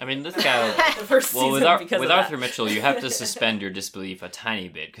nothing. I mean, this guy... The first Well, season with because of Arthur that. Mitchell, you have to suspend your disbelief a tiny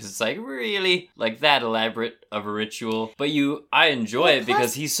bit, because it's like, really? Like, that elaborate of a ritual? But I enjoy Well, it because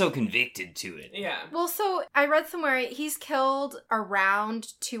plus- he's so convicted to it. Yeah. Well, so I read somewhere he's killed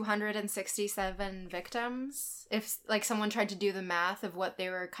around 267 victims. If, like, someone tried to do the math of what they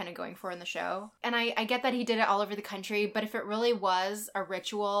were kind of going for in the show. And I get that he did it all over the country, but if it really was a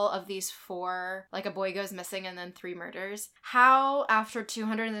ritual of these 4, like a boy goes missing and then 3 murders, how, after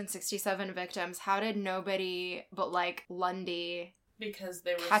 267 victims, how did nobody but, like, Lundy... Because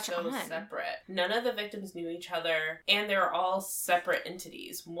they were Catch so on. separate. None of the victims knew each other, and they were all separate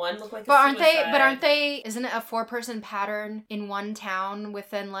entities. One looked like But a aren't suicide. they, isn't it a 4-person pattern in one town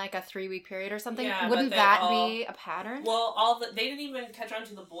within, like, a 3-week period or something? Yeah, but Wouldn't they that all- be a pattern? Well, they didn't even catch on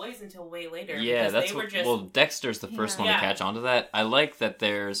to the boys until way later. Yeah, because that's they were what... just... Well, Dexter's the first Yeah. one to Yeah. catch on to that. I like that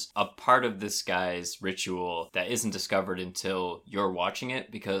there's a part of this guy's ritual that isn't discovered until you're watching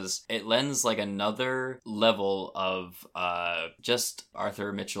it, because it lends, like, another level of, just honest,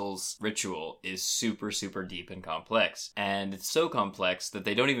 Arthur Mitchell's ritual is super, super deep and complex. And it's so complex that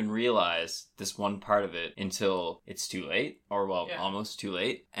they don't even realize this one part of it until it's too late, or almost too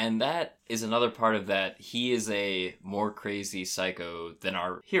late. And that is another part of that. He is a more crazy psycho than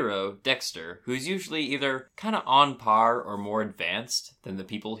our hero, Dexter, who's usually either kind of on par or more advanced than the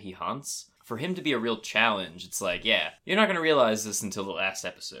people he hunts. For him to be a real challenge, it's like, yeah, you're not going to realize this until the last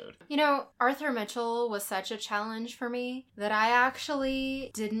episode. You know, Arthur Mitchell was such a challenge for me that I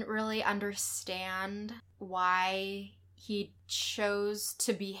actually didn't really understand why he chose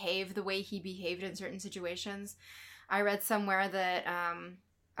to behave the way he behaved in certain situations. I read somewhere that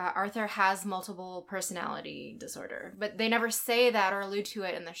Arthur has multiple personality disorder, but they never say that or allude to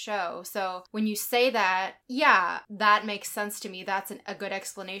it in the show. So when you say that, yeah, that makes sense to me. That's a good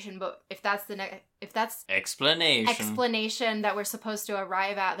explanation. But if that's explanation that we're supposed to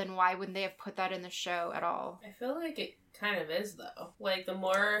arrive at, then why wouldn't they have put that in the show at all? I feel like it kind of is, though. Like, the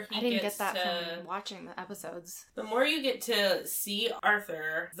more I didn't get that from watching the episodes. The more you get to see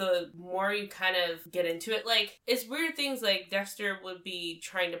Arthur, the more you kind of get into it. Like, it's weird things like Dexter would be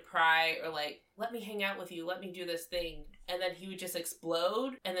trying to pry or like, let me hang out with you, let me do this thing. And then he would just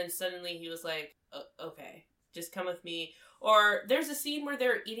explode. And then suddenly he was like, okay, just come with me. Or there's a scene where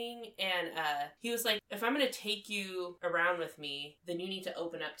they're eating and he was like, if I'm going to take you around with me, then you need to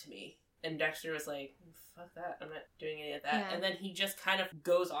open up to me. And Dexter was like, fuck that, I'm not doing any of that. Yeah. And then he just kind of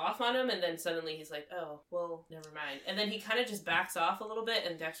goes off on him, and then suddenly he's like, oh, well, never mind. And then he kind of just backs off a little bit,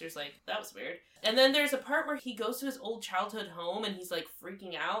 and Dexter's like, that was weird. And then there's a part where he goes to his old childhood home, and he's like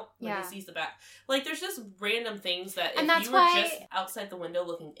freaking out when he sees the bat. Like, there's just random things that if you were just outside the window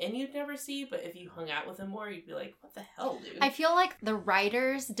looking in, you'd never see, but if you hung out with him more, you'd be like, what the hell, dude? I feel like the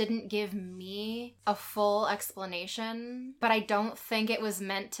writers didn't give me a full explanation, but I don't think it was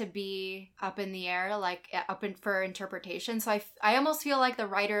meant to be up in the air, like for interpretation. So I almost feel like the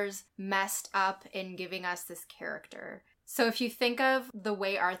writers messed up in giving us this character. So if you think of the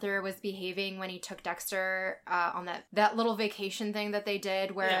way Arthur was behaving when he took Dexter on that little vacation thing that they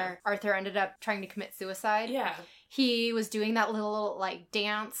did where Arthur ended up trying to commit suicide. Yeah. He was doing that little like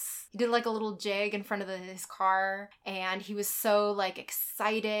dance. He did like a little jig in front of his car, and he was so like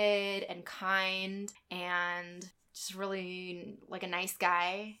excited and kind and just really like a nice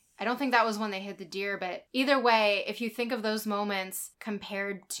guy. I don't think that was when they hit the deer, but either way, if you think of those moments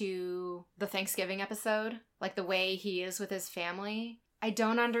compared to the Thanksgiving episode, like the way he is with his family, I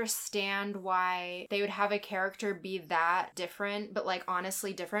don't understand why they would have a character be that different, but like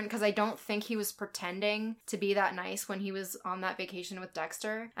honestly different, because I don't think he was pretending to be that nice when he was on that vacation with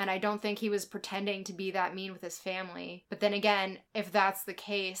Dexter, and I don't think he was pretending to be that mean with his family. But then again, if that's the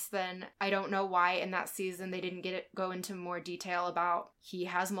case, then I don't know why in that season they didn't go into more detail about he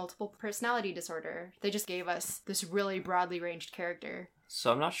has multiple personality disorder. They just gave us this really broadly ranged character. So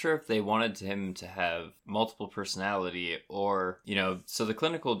I'm not sure if they wanted him to have multiple personality or, so the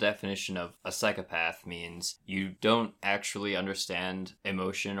clinical definition of a psychopath means you don't actually understand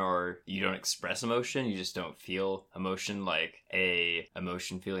emotion or you don't express emotion. You just don't feel emotion like a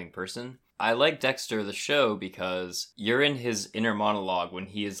emotion-feeling person. I like Dexter, the show, because you're in his inner monologue when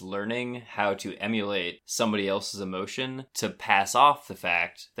he is learning how to emulate somebody else's emotion to pass off the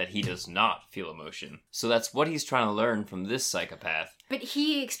fact that he does not feel emotion. So that's what he's trying to learn from this psychopath. But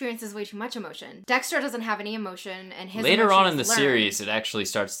he experiences way too much emotion. Dexter doesn't have any emotion, and his later on in the series, it actually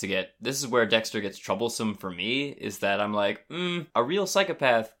starts to get... This is where Dexter gets troublesome for me, is that I'm like, a real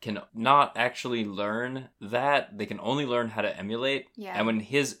psychopath can not actually learn that. They can only learn how to emulate. Yeah. And when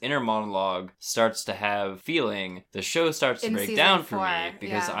his inner monologue starts to have feeling, the show starts to break down for me,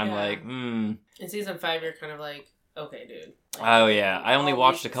 because I'm like, In season 5, you're kind of like, okay, dude. Like, oh, yeah. I only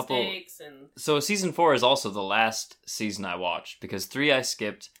watched a couple... And... So season 4 is also the last season I watched, because 3 I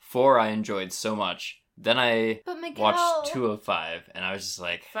skipped, 4 I enjoyed so much. Then I watched 2 of 5, and I was just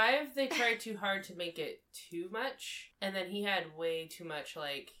like... 5, they tried too hard to make it too much, and then he had way too much,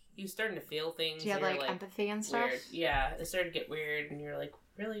 like... He was starting to feel things. Yeah, like empathy and stuff? Weird. Yeah, it started to get weird, and you're like,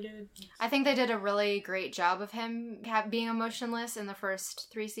 really, dude? I think they did a really great job of him being emotionless in the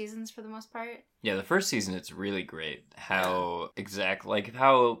first 3 seasons for the most part. Yeah, the first season, it's really great how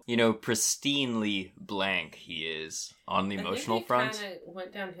how, pristinely blank he is on the emotional front. I think he kind of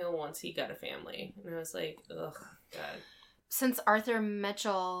went downhill once he got a family, and I was like, ugh, God. Since Arthur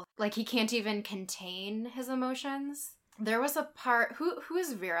Mitchell, he can't even contain his emotions... There was a part... Who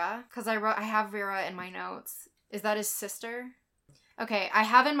is Vera? Because I have Vera in my notes. Is that his sister? Okay, I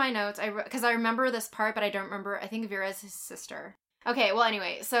have in my notes... Because I remember this part, but I don't remember... I think Vera is his sister. Okay, well,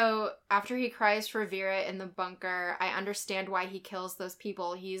 anyway, so after he cries for Vera in the bunker, I understand why he kills those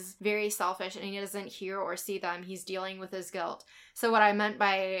people. He's very selfish and he doesn't hear or see them. He's dealing with his guilt. So what I meant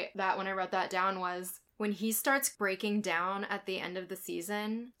by that when I wrote that down was when he starts breaking down at the end of the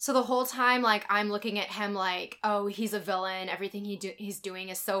season. So the whole time, like, I'm looking at him like, oh, he's a villain. Everything he's doing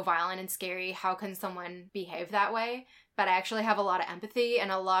is so violent and scary. How can someone behave that way? But I actually have a lot of empathy,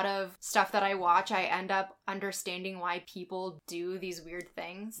 and a lot of stuff that I watch, I end up understanding why people do these weird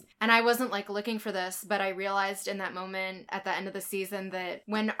things. And I wasn't like looking for this, but I realized in that moment at the end of the season that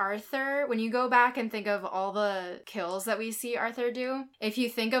when you go back and think of all the kills that we see Arthur do, if you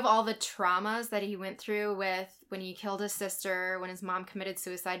think of all the traumas that he went through with when he killed his sister, when his mom committed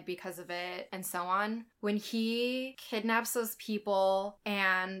suicide because of it, and so on. When he kidnaps those people,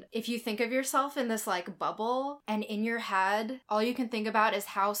 and if you think of yourself in this like bubble, and in your head, all you can think about is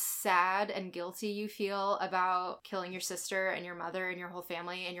how sad and guilty you feel about killing your sister and your mother and your whole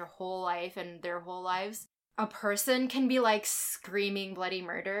family and your whole life and their whole lives. A person can be like screaming bloody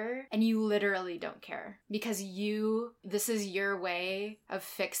murder and you literally don't care because this is your way of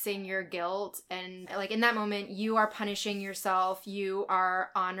fixing your guilt. And like in that moment, you are punishing yourself. You are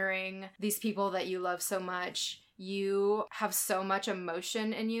honoring these people that you love so much. You have so much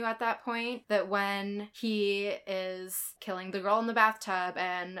emotion in you at that point that when he is killing the girl in the bathtub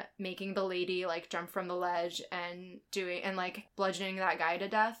and making the lady like jump from the ledge and like bludgeoning that guy to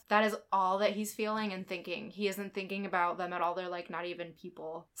death, that is all that he's feeling and thinking. He isn't thinking about them at all. They're like not even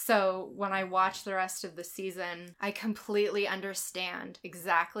people. So when I watch the rest of the season, I completely understand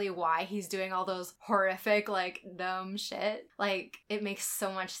exactly why he's doing all those horrific, like dumb shit. Like it makes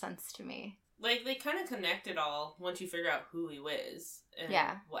so much sense to me. Like, they kind of connect it all once you figure out who he is and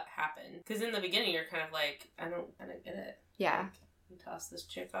what happened. Because in the beginning, you're kind of like, I don't get it. Yeah. Like, he tossed this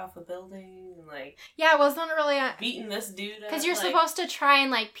chick off a building and, like... Yeah, it wasn't really... beating this dude up. Because you're supposed to try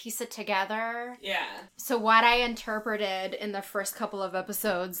and, like, piece it together. Yeah. So what I interpreted in the first couple of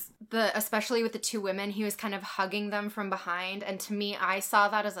episodes, especially with the two women, he was kind of hugging them from behind. And to me, I saw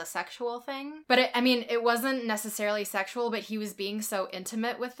that as a sexual thing. But, it wasn't necessarily sexual, but he was being so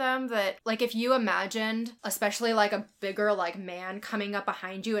intimate with them that, like, if you imagined, especially, like, a bigger, like, man coming up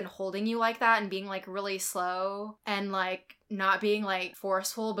behind you and holding you like that and being, like, really slow and, like... not being like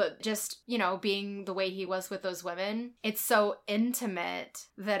forceful, but just, being the way he was with those women. It's so intimate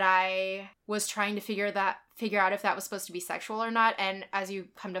that I was trying to figure out if that was supposed to be sexual or not. And as you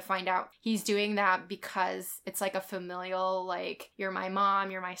come to find out, he's doing that because it's like a familial, like, you're my mom,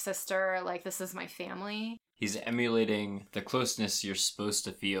 you're my sister, like, this is my family. He's emulating the closeness you're supposed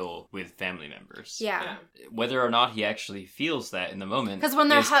to feel with family members. Yeah. Whether or not he actually feels that in the moment is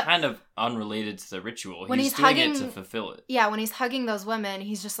kind of unrelated to the ritual. When he's doing hugging, it to fulfill it. Yeah, when he's hugging those women,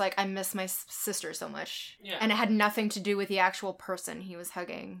 he's just like, I miss my sister so much. Yeah. And it had nothing to do with the actual person he was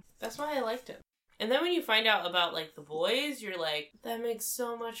hugging. That's why I liked him. And then when you find out about, like, the boys, you're like, that makes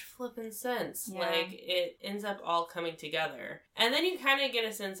so much flippin' sense. Yeah. Like, it ends up all coming together. And then you kind of get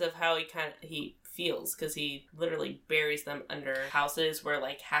a sense of how he feels, because he literally buries them under houses where,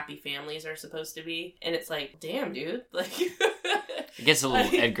 like, happy families are supposed to be. And it's like, damn, dude. Like... it gets a little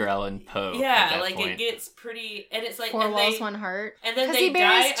like, Edgar Allan Poe. Yeah, like, point. It gets pretty... And it's like... Four walls, one heart. And then they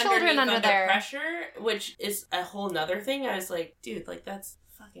die under there. Pressure, which is a whole nother thing. I was like, dude, like, that's...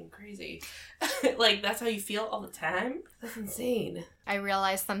 fucking crazy. Like, that's how you feel all the time? That's insane. I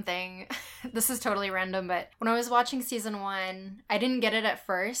realized something. This is totally random, but when I was watching season 1, I didn't get it at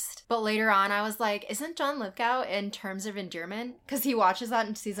first, but later on I was like, isn't John Lithgow in Terms of Endearment? Because he watches that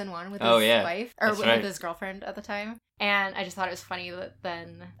in season 1 with his wife, or with his girlfriend at the time. And I just thought it was funny that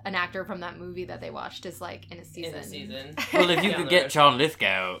then an actor from that movie that they watched is like in a season. Well, if you could get John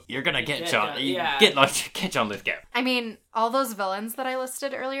Lithgow, you're gonna get John. Get John Lithgow. I mean, all those villains that I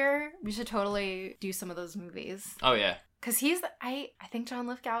listed earlier, we should totally do some of those movies. Oh yeah. Because I think John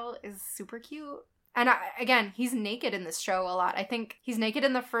Lithgow is super cute. And again, he's naked in this show a lot. I think he's naked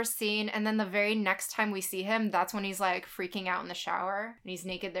in the first scene, and then the very next time we see him, that's when he's like freaking out in the shower, and he's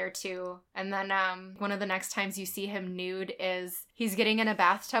naked there too. And then one of the next times you see him nude is he's getting in a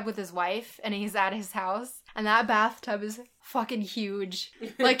bathtub with his wife, and he's at his house, and that bathtub is fucking huge.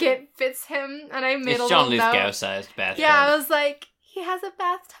 Like, it fits him, and I made a little note. It's John Lithgow-sized bathtub. Yeah, I was like... he has a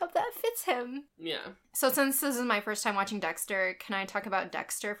bathtub that fits him. Yeah. So since this is my first time watching Dexter, can I talk about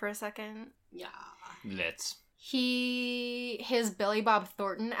Dexter for a second? Yeah. Let's. His Billy Bob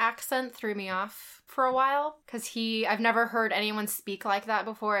Thornton accent threw me off for a while, because I've never heard anyone speak like that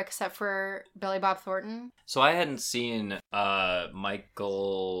before except for Billy Bob Thornton. So I hadn't seen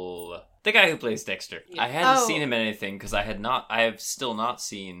Michael... the guy who plays Dexter. Yeah. I hadn't seen him in anything because I have still not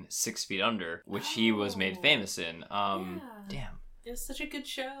seen 6 Feet Under, which he was made famous in. Damn. It was such a good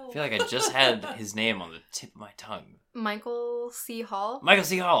show. I feel like I just had his name on the tip of my tongue. Michael C. Hall? Michael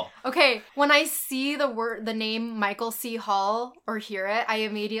C. Hall. Okay, when I see the name Michael C. Hall or hear it, I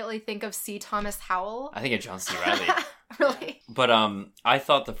immediately think of C. Thomas Howell. I think of John C. Reilly. Really? But I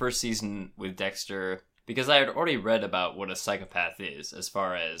thought the first season with Dexter, because I had already read about what a psychopath is as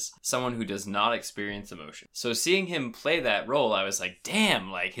far as someone who does not experience emotion. So seeing him play that role, I was like, damn,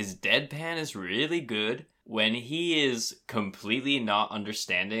 like his deadpan is really good. When he is completely not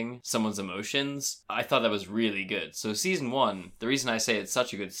understanding someone's emotions, I thought that was really good. So season 1, the reason I say it's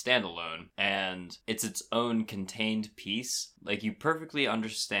such a good standalone, and it's its own contained piece, like you perfectly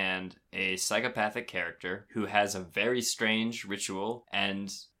understand a psychopathic character who has a very strange ritual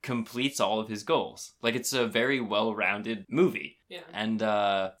and completes all of his goals. Like, it's a very well-rounded movie. Yeah. And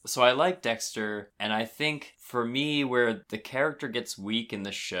so I like Dexter, and I think for me where the character gets weak in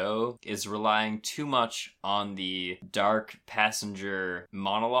the show is relying too much on the dark passenger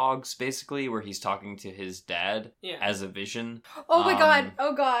monologues, basically, where he's talking to his dad as a vision. Oh my god,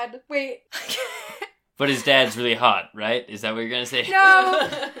 oh god, wait. But his dad's really hot, right? Is that what you're gonna say?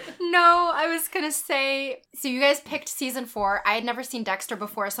 No, I was gonna say, so you guys picked season 4. I had never seen Dexter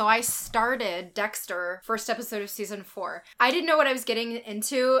before, so I started Dexter, first episode of season 4. I didn't know what I was getting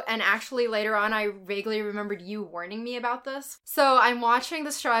into, and actually later on I vaguely remembered you warning me about this. So I'm watching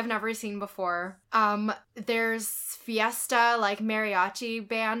this show I've never seen before. There's fiesta, like mariachi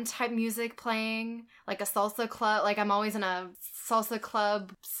band type music playing, like a salsa club, like I'm always in a salsa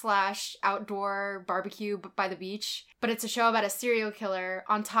club / outdoor barbecue by the beach, but it's a show about a serial killer.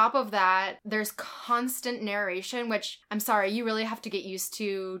 On top of that, there's constant narration, which I'm sorry, you really have to get used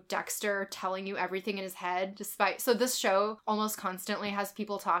to Dexter telling you everything in his head, so this show almost constantly has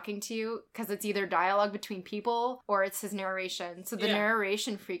people talking to you because it's either dialogue between people or it's his narration. So the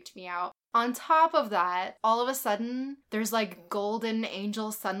narration freaked me out. On top of that, all of a sudden, there's like golden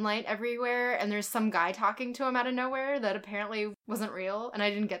angel sunlight everywhere, and there's some guy talking to him out of nowhere that apparently wasn't real, and I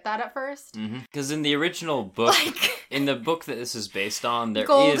didn't get that at first. Because in the original book, in the book that this is based on, there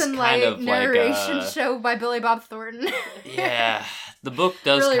golden is kind light of narration like a show by Billy Bob Thornton. Yeah, the book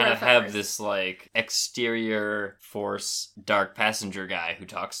does Really kind of rough at have first. this like exterior force dark passenger guy who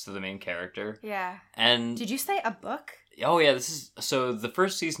talks to the main character. Yeah. And Did you say a book? oh yeah, so the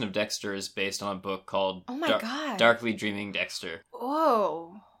first season of Dexter is based on a book called Oh my God. Darkly Dreaming Dexter.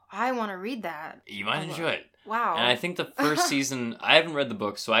 Whoa. I want to read that. You might enjoy it. Wow. And I think the first season, I haven't read the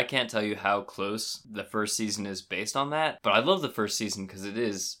book, so I can't tell you how close the first season is based on that. But I love the first season because it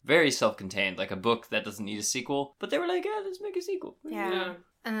is very self-contained, like a book that doesn't need a sequel. But they were like, yeah, let's make a sequel. Yeah.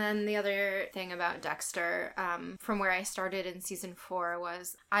 And then the other thing about Dexter, from where I started in season 4,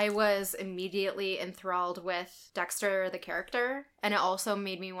 was I was immediately enthralled with Dexter, the character. And it also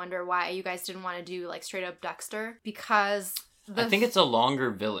made me wonder why you guys didn't want to do, like, straight up Dexter. Because I think it's a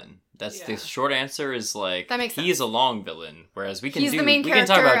longer villain. That's the short answer is like, that makes sense. He's a long villain, whereas we can He's the main we can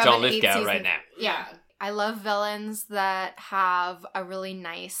talk character about John of an Lithgow 8-season right now. Yeah. I love villains that have a really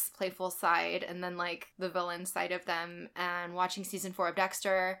nice, playful side, and then, like, the villain side of them. And watching season 4 of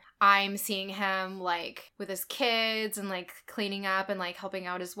Dexter, I'm seeing him, like, with his kids and, like, cleaning up and, like, helping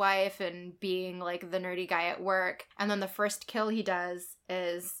out his wife and being, like, the nerdy guy at work. And then the first kill he does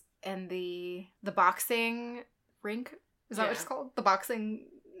is in the boxing rink. Is that what it's called? The boxing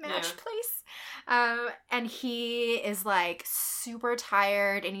match place. And he is like super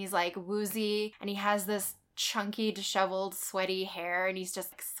tired and he's like woozy and he has this chunky, disheveled, sweaty hair and he's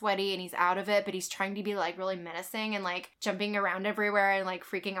just like, sweaty and he's out of it, but he's trying to be like really menacing and like jumping around everywhere and like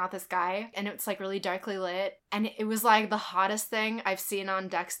freaking out this guy. And it's like really darkly lit. And it was like the hottest thing I've seen on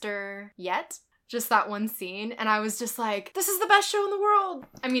Dexter yet. Just that one scene, and I was just like, this is the best show in the world.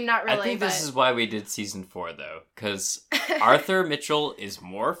 I mean, not really, I think but this is why we did season 4, though, because Arthur Mitchell is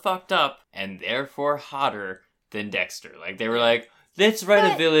more fucked up and therefore hotter than Dexter. Like, they were like, let's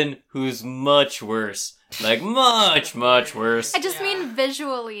write a villain who's much worse. Like, much, much worse. I just mean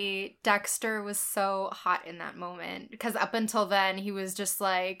visually, Dexter was so hot in that moment, because up until then, he was just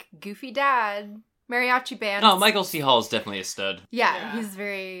like, goofy dad. Mariachi band. No, Michael C. Hall is definitely a stud. Yeah, he's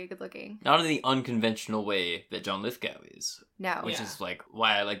very good looking. Not in the unconventional way that John Lithgow is. No. Which is like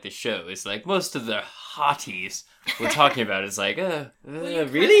why I like the show. It's like most of the hotties we're talking about is like,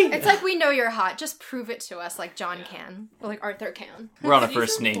 really? It's like we know you're hot. Just prove it to us like John can. Or like Arthur can. We're on a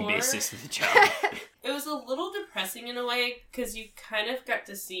first name basis with John. It was a little depressing in a way because you kind of got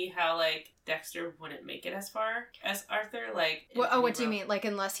to see how like Dexter wouldn't make it as far as Arthur. Like, what do you mean? Like,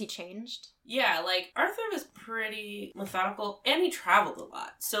 unless he changed? Yeah, like Arthur was pretty methodical and he traveled a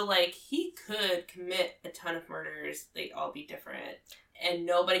lot. So like he could commit a ton of murders. They'd all be different. and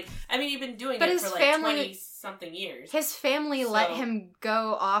nobody. I mean, he'd been doing but it his for like family, 20-something years. His family let him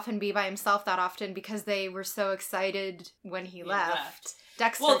go off and be by himself that often because they were so excited when he left.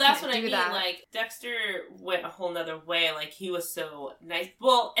 Dexter well, that's can't what I mean. That. Like, Dexter went a whole nother way. Like, he was so nice.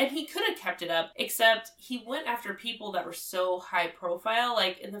 Well, and he could have kept it up, except he went after people that were so high profile.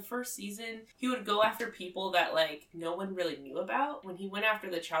 Like, in the first season, he would go after people that, like, no one really knew about. When he went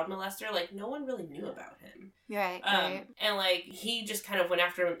after the child molester, like, no one really knew about him. Right. And, like, he just kind of went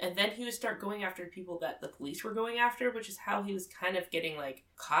after him. And then he would start going after people that the police were going after, which is how he was kind of getting, like,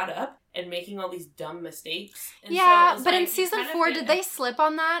 caught up and making all these dumb mistakes. And yeah, so but in season 4, did they slip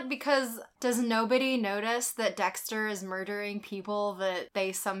on that? Because does nobody notice that Dexter is murdering people that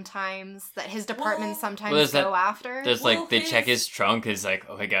his department sometimes go after? There's they check his trunk, it's like,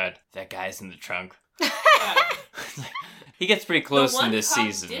 oh my god, that guy's in the trunk. He gets pretty close in this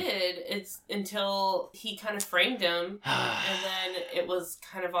season. It's until he kind of framed him, and then it was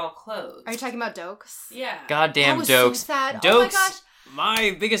kind of all closed. Are you talking about Dokes? Yeah. Goddamn Dokes. So sad. Dokes. Oh my gosh.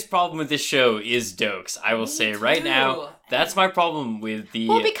 My biggest problem with this show is Dokes. I will say right now, that's my problem with the...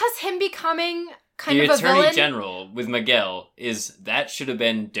 Well, because him becoming kind of a villain... The Attorney General with Miguel that should have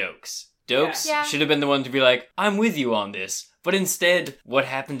been Dokes. Dokes should have been the one to be like, I'm with you on this. But instead, what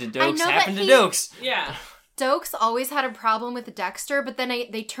happened to Dokes happened to Dokes. Yeah. Dokes always had a problem with Dexter, but then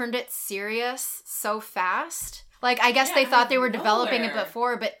they turned it serious so fast. Like, I guess they thought they were developing it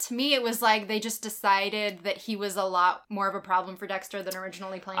before, but to me it was like they just decided that he was a lot more of a problem for Dexter than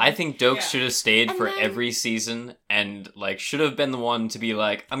originally planned. I think Dokes should have stayed for every season and, should have been the one to be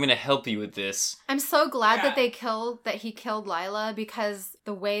like, I'm gonna help you with this. I'm so glad that he killed Lila, because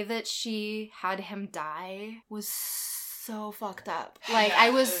the way that she had him die was so fucked up. Like,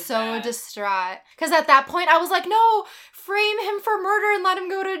 I was so distraught. Because at that point, I was like, no, frame him for murder and let him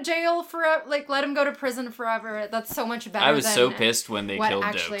go to jail forever. Like, let him go to prison forever. That's so much better. I was so pissed when they killed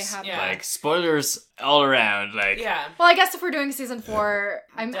Dokes. Happened. Like, spoilers all around. Like, yeah. Well, I guess if we're doing season 4,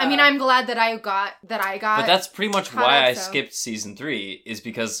 I'm glad that I got. But that's pretty much why I skipped season 3, is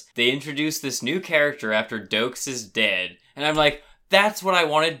because they introduced this new character after Dokes is dead, and I'm like, that's what I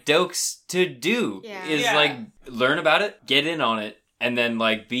wanted Dokes to do. Learn about it, get in on it, and then,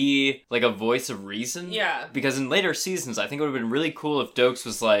 be, a voice of reason. Yeah. Because in later seasons, I think it would have been really cool if Dokes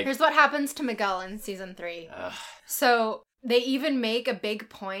was like... Here's what happens to Miguel in season 3. So, they even make a big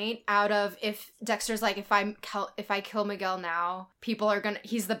point out of if Dexter's like, if I kill Miguel now,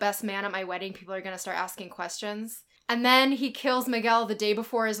 he's the best man at my wedding, people are gonna start asking questions. And then he kills Miguel the day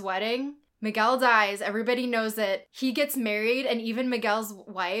before his wedding. Miguel dies, everybody knows it. He gets married, and even Miguel's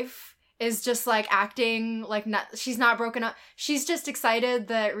wife is just acting like she's not broken up. She's just excited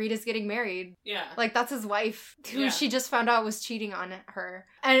that Rita's getting married. Yeah. That's his wife, who she just found out was cheating on her.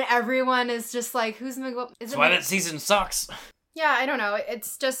 And everyone is just like, who's Miguel? That's why that season sucks. Yeah, I don't know.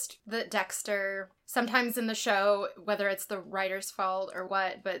 It's just that Dexter, sometimes in the show, whether it's the writer's fault or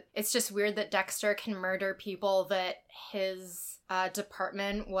what, but it's just weird that Dexter can murder people that his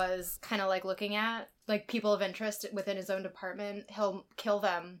department was kind of looking at. People of interest within his own department, he'll kill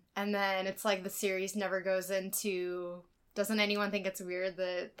them. And then it's the series never goes into... Doesn't anyone think it's weird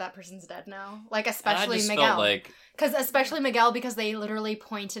that that person's dead now? Especially Miguel. Especially Miguel, because they literally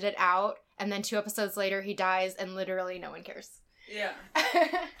pointed it out, and then 2 episodes later he dies, and literally no one cares. Yeah.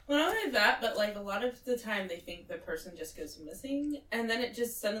 Well, not only that, but a lot of the time they think the person just goes missing, and then it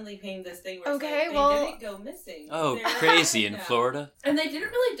just suddenly became this thing where they didn't go missing. Oh, crazy in Florida. And they didn't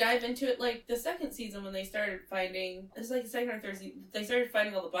really dive into it the second season when they started finding, it was the second or third season, they started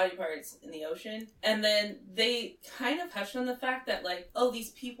finding all the body parts in the ocean, and then they kind of touched on the fact that these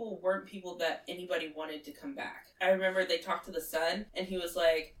people weren't people that anybody wanted to come back. I remember they talked to the son, and he was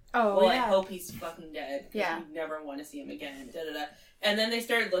like, I hope he's fucking dead. Yeah. You never want to see him again. Da-da-da. And then they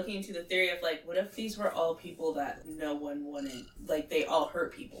started looking into the theory of, what if these were all people that no one wanted? They all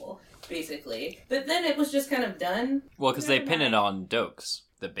hurt people, basically. But then it was just kind of done. Well, because they pin it on Dokes,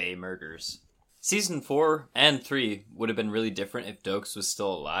 the Bay murders. Season 4 and 3 would have been really different if Dokes was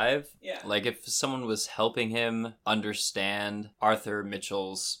still alive. Yeah. If someone was helping him understand Arthur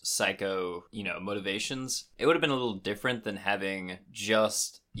Mitchell's psycho, motivations, it would have been a little different than having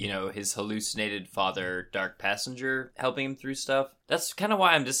just, his hallucinated father, Dark Passenger, helping him through stuff. That's kind of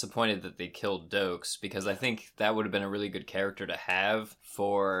why I'm disappointed that they killed Dokes, because I think that would have been a really good character to have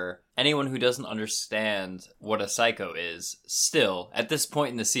for anyone who doesn't understand what a psycho is. Still, at this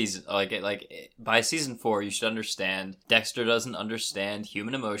point in the season, by season 4, you should understand Dexter doesn't understand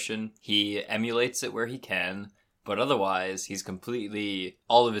human emotion. He emulates it where he can, but otherwise,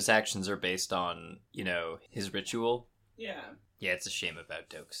 all of his actions are based on, his ritual. Yeah. Yeah, it's a shame about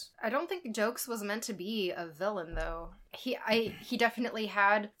Dokes. I don't think Jokes was meant to be a villain, though. He definitely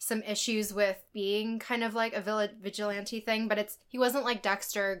had some issues with being kind of like a vigilante thing, but he wasn't like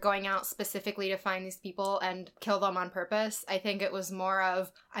Dexter going out specifically to find these people and kill them on purpose. I think it was more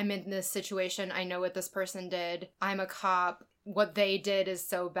of, I'm in this situation, I know what this person did, I'm a cop, what they did is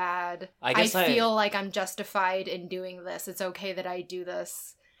so bad. I feel like I'm justified in doing this. It's okay that I do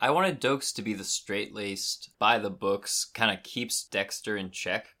this. I wanted Dokes to be the straight-laced, by-the-books, kind of keeps Dexter in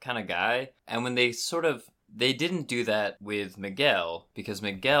check kind of guy. And when they didn't do that with Miguel, because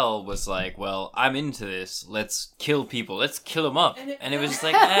Miguel was like, well, I'm into this. Let's kill people. Let's kill them up. And it was just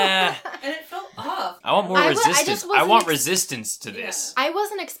like, And it felt off. I want more resistance. I want resistance to this. I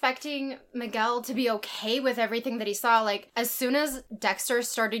wasn't expecting Miguel to be okay with everything that he saw. Like, as soon as Dexter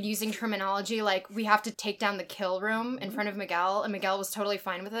started using terminology like, we have to take down the kill room in front of Miguel, and Miguel was totally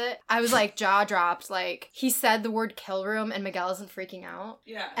fine with it, I was like, jaw dropped. Like, he said the word kill room, and Miguel isn't freaking out.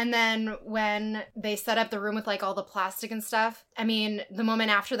 Yeah. And then when they set up the room with like all the plastic and stuff, I mean, the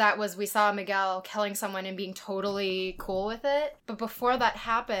moment after that was we saw Miguel killing someone and being totally cool with it. But before that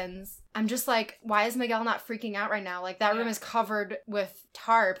happens, I'm just like, why is Miguel not freaking out right now? Like, that room is covered with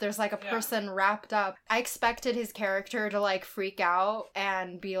tarp. There's like a person wrapped up. I expected his character to like freak out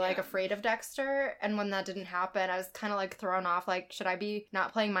and be like afraid of Dexter. And when that didn't happen, I was kind of like thrown off. Like, should I be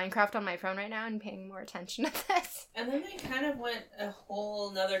not playing Minecraft on my phone right now and paying more attention to this? And then they kind of went a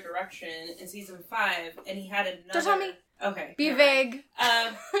whole nother direction in season 5, and he had another... Don't tell me. Okay. Be vague.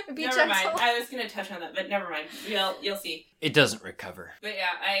 Be never gentle. mind. I was going to touch on that, but never mind. You'll see. It doesn't recover. But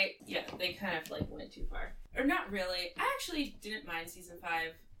they kind of like went too far. Or not really. I actually didn't mind season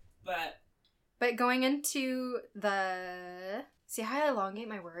 5, But going into the... See how I elongate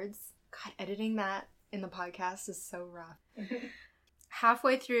my words? God, editing that in the podcast is so rough.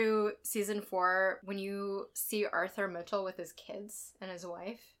 Halfway through season 4, when you see Arthur Mitchell with his kids and his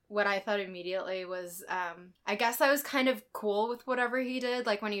wife, what I thought immediately was, I guess I was kind of cool with whatever he did.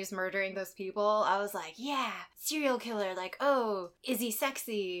 Like, when he was murdering those people, I was like, yeah, serial killer. Like, oh, is he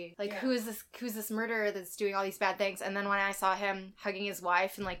sexy? Like, who's this murderer that's doing all these bad things? And then when I saw him hugging his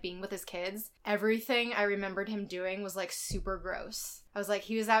wife and, like, being with his kids, everything I remembered him doing was, like, super gross. I was like,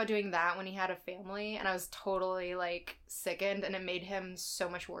 he was out doing that when he had a family, and I was totally, like, sickened, and it made him so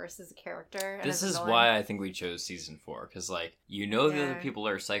much worse as a character. And this is why I think we chose season 4, because, like, the other people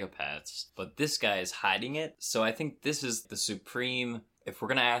are psychopaths, but this guy is hiding it, so I think this is the supreme... If we're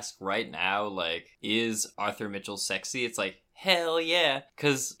gonna ask right now, like, is Arthur Mitchell sexy? It's like, hell yeah,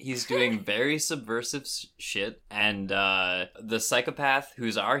 because he's doing very subversive shit, and the psychopath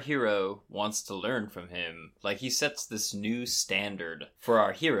who's our hero wants to learn from him. Like, he sets this new standard for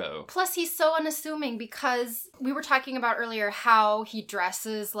our hero. Plus, he's so unassuming, because we were talking about earlier how he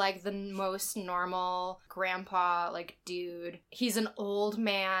dresses like the most normal grandpa, like, dude. He's an old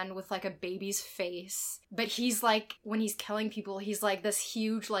man with, like, a baby's face, but he's, like, when he's killing people, he's, like, this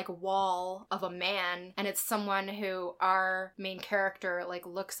huge, like, wall of a man, and it's someone who our main character, like,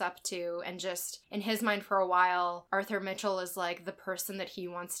 looks up to, and just, in his mind for a while, Arthur Mitchell is, like, the person that he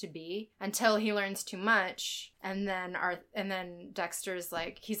wants to be, until he learns too much, and then Dexter's,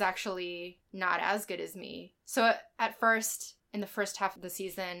 like, he's actually not as good as me. So, at first... In the first half of the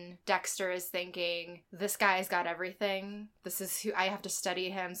season, Dexter is thinking, this guy's got everything. This is who I have to study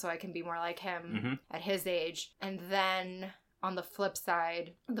him so I can be more like him at his age. And then on the flip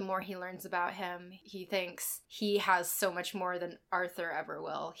side, the more he learns about him, he thinks he has so much more than Arthur ever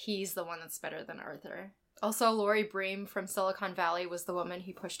will. He's the one that's better than Arthur. Also, Lori Bream from Silicon Valley was the woman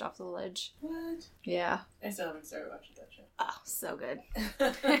he pushed off the ledge. What? Yeah. I still haven't started watching that show. Oh, so good.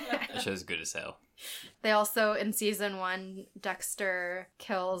 That show's good as hell. They also, in season 1, Dexter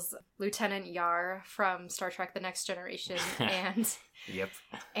kills Lieutenant Yar from Star Trek The Next Generation, and... Yep.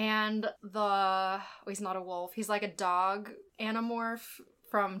 And he's not a wolf, he's like a dog animorph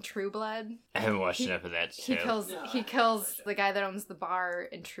from True Blood. I haven't watched enough of that show. He kills the guy that owns the bar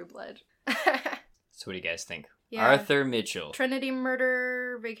in True Blood. So what do you guys think? Yeah. Arthur Mitchell. Trinity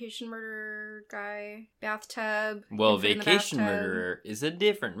murder, vacation murder guy, bathtub. Well, vacation murderer is a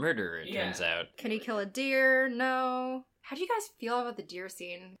different murderer, it turns out. Can he kill a deer? No. How do you guys feel about the deer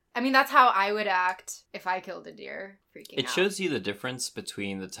scene? I mean, that's how I would act if I killed a deer. Freaking out. It shows you the difference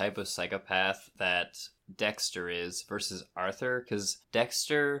between the type of psychopath that Dexter is versus Arthur, because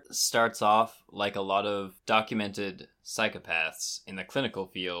Dexter starts off like a lot of documented psychopaths in the clinical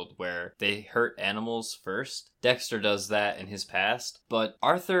field where they hurt animals first. Dexter does that in his past, but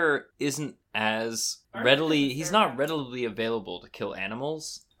Arthur isn't as he's not readily available to kill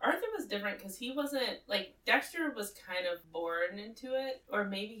animals. Arthur was different because he wasn't, like, Dexter was kind of born into it, or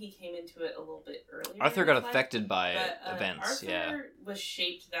maybe he came into it a little bit earlier. Arthur got affected by events, Arthur was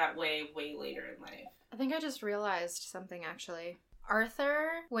shaped that way later in life. I think I just realized something, actually. Arthur,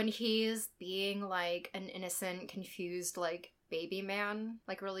 when he's being, like, an innocent, confused, like, baby man,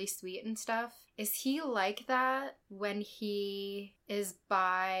 like, really sweet and stuff, is he like that when he is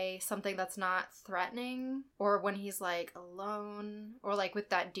by something that's not threatening? Or when he's, like, alone? Or, like,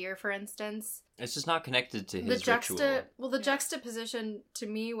 with that deer, for instance? It's just not connected to his ritual. The juxtaposition to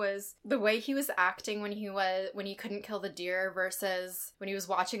me was the way he was acting when he couldn't kill the deer versus when he was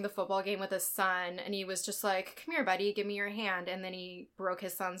watching the football game with his son and he was just like, come here, buddy, give me your hand, and then he broke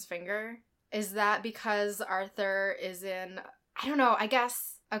his son's finger. Is that because Arthur is in... I don't know, I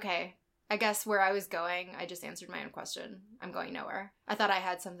guess where I was going, I just answered my own question. I'm going nowhere. I thought I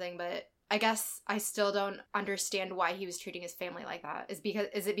had something, but I guess I still don't understand why he was treating his family like that. Is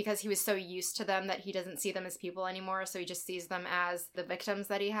it because he was so used to them that he doesn't see them as people anymore, so he just sees them as the victims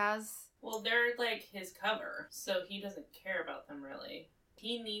that he has? Well, they're like his cover, so he doesn't care about them really.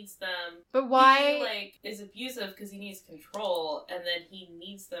 He needs them. But why? He, like, is abusive because he needs control, and then he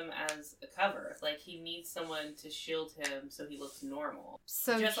needs them as a cover. Like, he needs someone to shield him so he looks normal.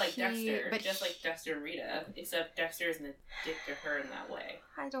 So just like Dexter. Just like Dexter and Rita. Except Dexter isn't a dick to her in that way.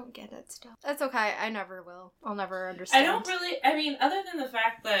 I don't get it still. That's okay. I never will. I'll never understand. I mean, other than the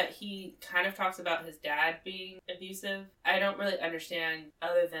fact that he kind of talks about his dad being abusive, I don't really understand,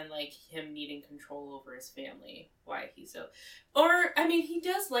 other than, like, him needing control over his family, why he's so... Or, I mean, he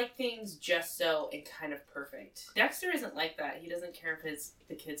does like things just so and kind of perfect. Dexter isn't like that. He doesn't care if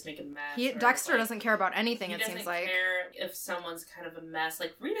the kids make a mess. Dexter doesn't care about anything, it seems like. He doesn't care if someone's kind of a mess.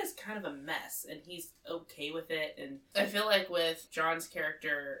 Like, Rita's kind of a mess, and he's okay with it. And I feel like with John's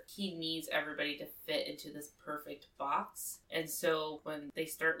character, he needs everybody to fit into this perfect box. And so when they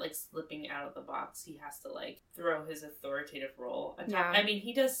start, like, slipping out of the box, he has to, like, throw his authoritative role on top. Yeah. I mean,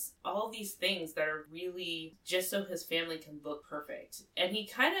 he does all these things that are really just so his family can look perfect. And he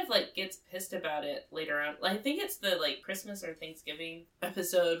kind of, like, gets pissed about it later on. Like, I think it's the, like, Christmas or Thanksgiving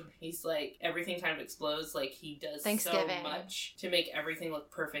episode. He's like, everything kind of explodes. Like, he does so much to make everything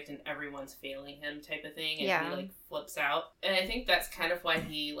look perfect and everyone's failing him type of thing. And he, like, flips out. And I think that's kind of why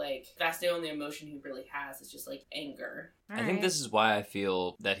he, like, that's the only emotion he really has. It's just, like, anger. I think this is why I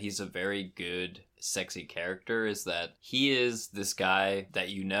feel that he's a very good, sexy character, is that he is this guy that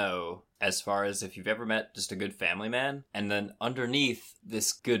you know, as far as if you've ever met just a good family man, and then underneath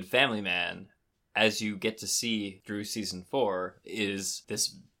this good family man, as you get to see through season 4, is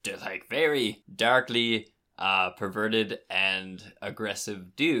this, like, very darkly perverted and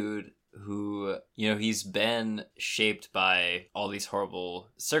aggressive dude who, you know, he's been shaped by all these horrible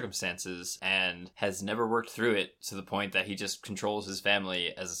circumstances and has never worked through it to the point that he just controls his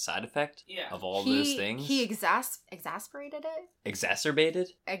family as a side effect of all those things. He exasperated it?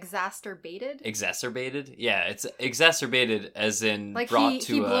 Exacerbated? Exacerbated? Yeah, it's exacerbated as in like brought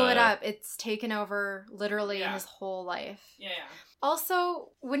he blew it up. It's taken over literally his whole life. Yeah. Also,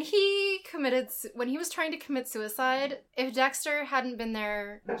 when he was trying to commit suicide, if Dexter hadn't been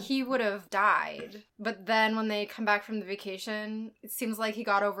there, he would have died. But then when they come back from the vacation, it seems like he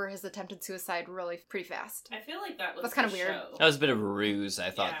got over his attempted suicide pretty fast. I feel like that's kind of weird. That was a bit of a ruse, I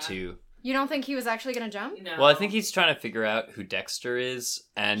thought, too. You don't think he was actually going to jump? No. Well, I think he's trying to figure out who Dexter is,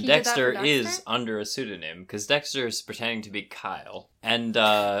 and Dexter is under a pseudonym, because Dexter is pretending to be Kyle. And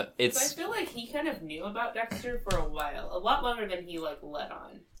it's... So I feel like he kind of knew about Dexter for a while, a lot longer than he, like, let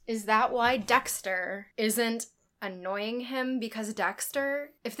on. Is that why Dexter isn't annoying him? Because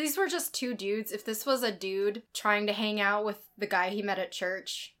Dexter, if these were just two dudes, if this was a dude trying to hang out with the guy he met at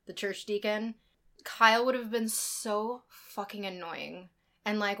church, the church deacon, Kyle would have been so fucking annoying.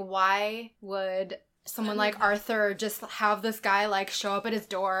 And, like, why would someone like Arthur just have this guy, like, show up at his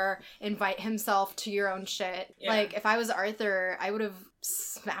door, invite himself to your own shit? Yeah. Like, if I was Arthur, I would have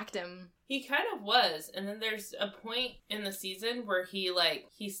smacked him. He kind of was. And then there's a point in the season where he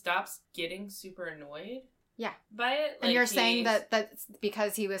stops getting super annoyed. Yeah. By it. And you're saying that's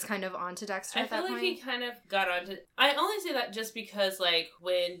because he was kind of onto Dexter at that point? I feel like he kind of got onto... I only say that just because, like,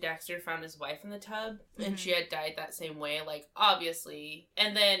 when Dexter found his wife in the tub, and she had died that same way, like, obviously.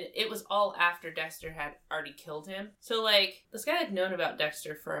 And then it was all after Dexter had already killed him. So, like, this guy had known about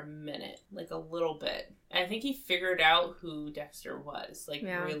Dexter for a minute. Like, a little bit. And I think he figured out who Dexter was. Like,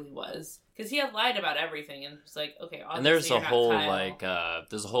 really was. Because he had lied about everything, and it's like, okay, obviously and there's a you're not whole Kyle.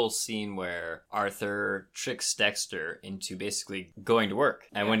 there's a whole scene where Arthur tricks Dexter into basically going to work,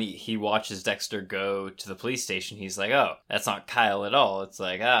 and when he watches Dexter go to the police station, he's like, oh, that's not Kyle at all. It's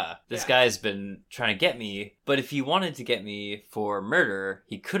like, this guy's been trying to get me, but if he wanted to get me for murder,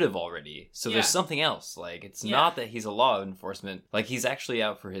 he could have already. So there's something else. Like, it's not that he's a law enforcement, like he's actually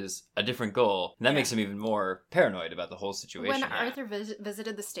out for a different goal, and that makes him even more paranoid about the whole situation. When Arthur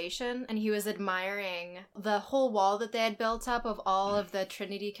visited the station and he was admiring the whole wall that they had built up of all of the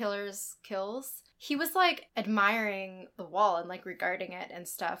Trinity Killer's kills, he was like admiring the wall and like regarding it and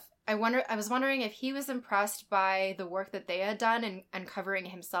stuff. I was wondering if he was impressed by the work that they had done in uncovering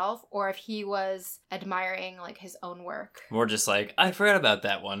himself, or if he was admiring like his own work. More just like, I forgot about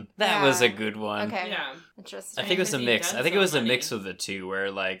that one. That was a good one. Okay. Yeah. Interesting. I think it was a mix. I think it was a mix of the two,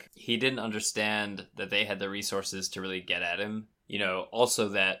 where like he didn't understand that they had the resources to really get at him. You know, also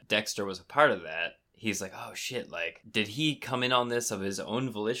that Dexter was a part of that. He's like, oh shit, like, did he come in on this of his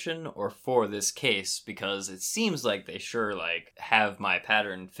own volition or for this case? Because it seems like they sure, like, have my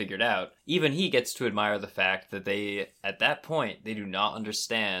pattern figured out. Even he gets to admire the fact that they, at that point, they do not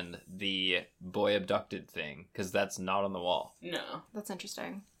understand the boy abducted thing, because that's not on the wall. No. That's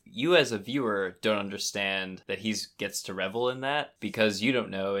interesting. You as a viewer don't understand that he gets to revel in that, because you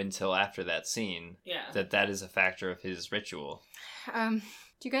don't know until after that scene that is a factor of his ritual.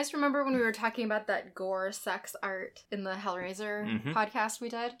 Do you guys remember when we were talking about that gore sex art in the Hellraiser podcast we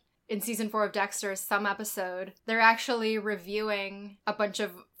did? In season 4 of Dexter, some episode, they're actually reviewing a bunch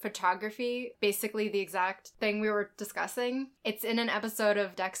of photography, basically the exact thing we were discussing. It's in an episode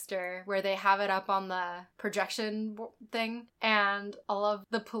of Dexter where they have it up on the projection thing, and all of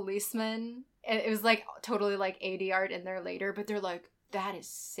the policemen, it was like totally like AD art in there later, but they're like, that is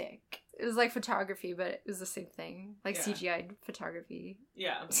sick. It was like photography, but it was the same thing. Like CGI photography.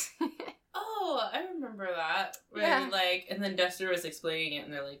 Yeah. Oh, I remember that. Where like, and then Dexter was explaining it,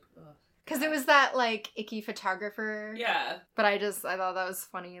 and they're like, ugh. Because it was that, like, icky photographer. Yeah. But I thought that was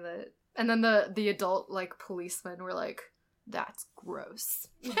funny that... And then the adult, like, policemen were like, that's gross.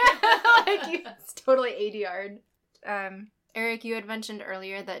 Like, it's totally ADR'd. Eric, you had mentioned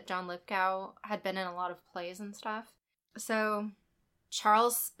earlier that John Lithgow had been in a lot of plays and stuff. So...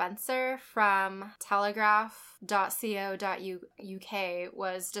 Charles Spencer from telegraph.co.uk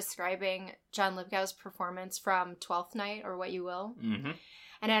was describing John Lithgow's performance from Twelfth Night, or What You Will. Mm-hmm.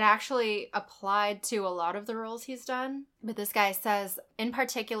 And it actually applied to a lot of the roles he's done. But this guy says, in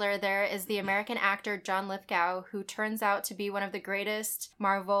particular, there is the American actor John Lithgow, who turns out to be one of the greatest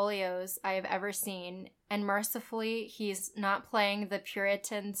Marvolios I have ever seen. And mercifully, he's not playing the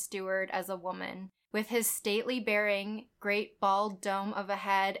Puritan steward as a woman. With his stately bearing, great bald dome of a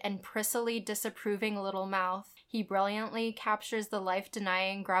head, and prissily disapproving little mouth, he brilliantly captures the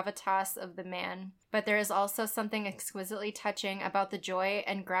life-denying gravitas of the man. But there is also something exquisitely touching about the joy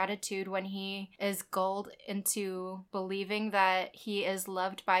and gratitude when he is gulled into believing that he is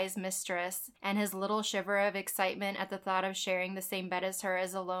loved by his mistress, and his little shiver of excitement at the thought of sharing the same bed as her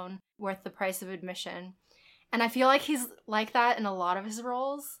is alone worth the price of admission. And I feel like he's like that in a lot of his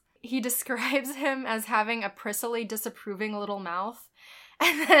roles. He describes him as having a prissily disapproving little mouth.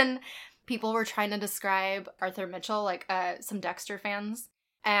 And then people were trying to describe Arthur Mitchell, like some Dexter fans,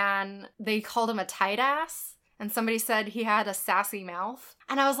 and they called him a tight ass. And somebody said he had a sassy mouth.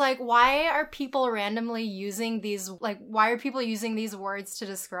 And I was like, why are people randomly using these, like, why are people using these words to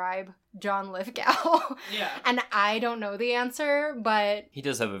describe John Lithgow? Yeah. And I don't know the answer, but... He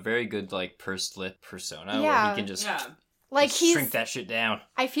does have a very good, like, pursed lip persona where he can just... Like just shrink that shit down.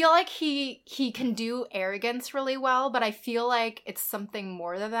 I feel like he can do arrogance really well, but I feel like it's something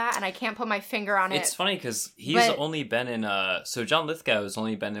more than that, and I can't put my finger on it. It's funny because he's only been in so John Lithgow has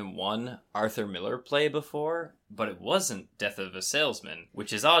only been in one Arthur Miller play before, but it wasn't Death of a Salesman,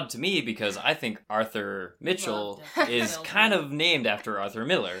 which is odd to me because I think Arthur Mitchell is kind of named after Arthur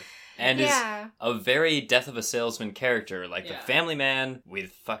Miller. And is a very Death of a Salesman character, like the family man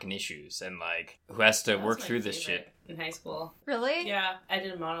with fucking issues and like who has to work through this shit. In high school. Really? Yeah, I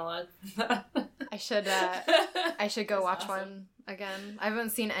did a monologue. I should go watch one again. I haven't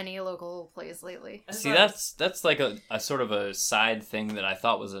seen any local plays lately. See, that's like a sort of a side thing that I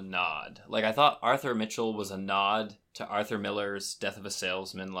thought was a nod. Like, I thought Arthur Mitchell was a nod to Arthur Miller's Death of a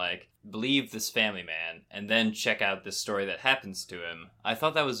Salesman, like, believe this family man, and then check out this story that happens to him. I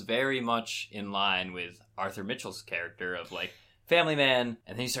thought that was very much in line with Arthur Mitchell's character of, like, family man,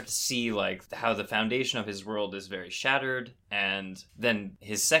 and then you start to see, like, how the foundation of his world is very shattered, and then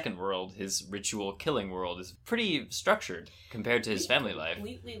his second world, his ritual killing world, is pretty structured compared to his family life.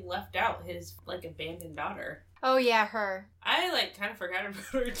 Completely left out his, like, abandoned daughter. Oh, yeah, her. I, like, kind of forgot about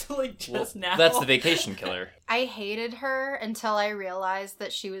her until, like, just now. That's the vacation killer. I hated her until I realized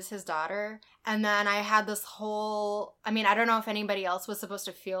that she was his daughter. And then I had this whole... I mean, I don't know if anybody else was supposed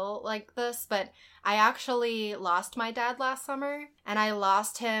to feel like this, but I actually lost my dad last summer. And I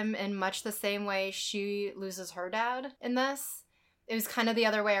lost him in much the same way she loses her dad in this. It was kind of the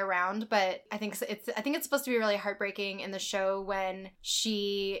other way around, but I think it's supposed to be really heartbreaking in the show when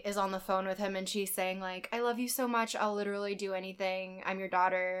she is on the phone with him and she's saying, like, I love you so much, I'll literally do anything, I'm your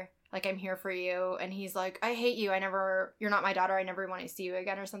daughter, like, I'm here for you. And he's like, I hate you, you're not my daughter, I never want to see you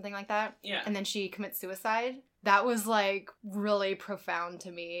again, or something like that. Yeah. And then she commits suicide. That was, like, really profound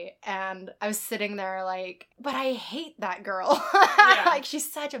to me. And I was sitting there like, but I hate that girl. Yeah. Like,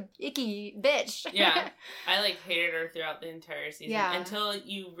 she's such a icky bitch. Yeah. I, like, hated her throughout the entire season. Yeah. Until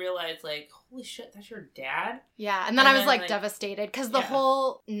you realize, like, holy shit, that's your dad? Yeah. And then I was, like, like, devastated. Because the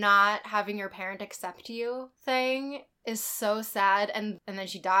whole not having your parent accept you thing is so sad. And then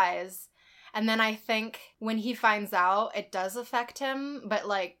she dies. And then I think when he finds out, it does affect him, but,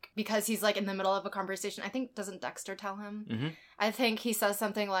 like, because he's, like, in the middle of a conversation, I think, doesn't Dexter tell him? Mm-hmm. I think he says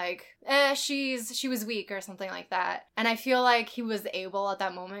something like, she was weak, or something like that. And I feel like he was able at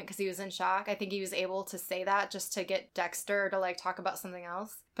that moment, because he was in shock, I think he was able to say that just to get Dexter to, like, talk about something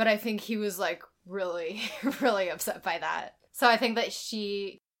else. But I think he was, like, really, really upset by that. So I think that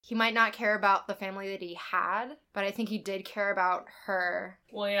he might not care about the family that he had, but I think he did care about her.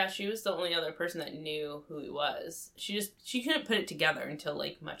 Well, yeah, she was the only other person that knew who he was. She couldn't put it together until,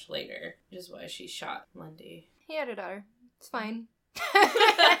 like, much later, which is why she shot Lundy. He had a daughter. It's fine.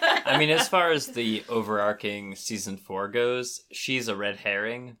 I mean, as far as the overarching season 4 goes, she's a red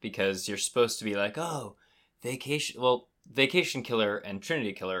herring, because you're supposed to be like, oh, Vacation Killer and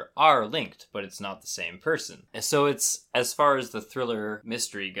Trinity Killer are linked, but it's not the same person. So it's, as far as the thriller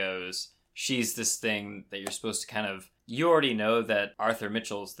mystery goes, she's this thing that you're supposed to kind of... You already know that Arthur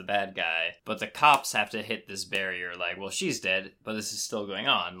Mitchell's the bad guy, but the cops have to hit this barrier, like, well, she's dead, but this is still going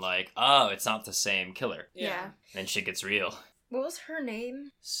on. Like, oh, it's not the same killer. Yeah. Then shit gets real. What was her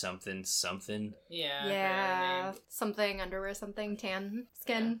name? Something. Yeah. Yeah. Something underwear, something tan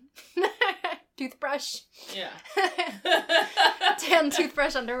skin. Toothbrush. Yeah. Tan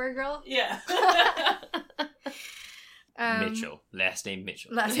toothbrush underwear girl. Yeah. Mitchell. Last name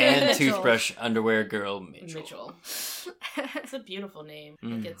Mitchell. Tan Mitchell. Toothbrush underwear girl Mitchell. It's a beautiful name.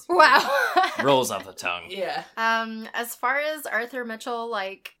 Mm. Like, it's wow. Rolls off the tongue. Yeah. As far as Arthur Mitchell,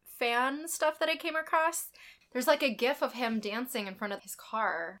 like, fan stuff that I came across, there's, like, a gif of him dancing in front of his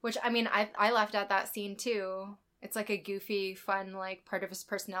car, which, I mean, I laughed at that scene, too. It's, like, a goofy, fun, like, part of his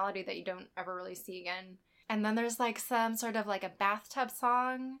personality that you don't ever really see again. And then there's, like, some sort of, like, a bathtub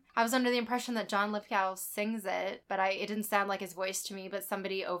song. I was under the impression that John Lithgow sings it, but it didn't sound like his voice to me, but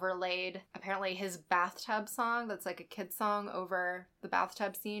somebody overlaid, apparently, his bathtub song, that's, like, a kid's song, over the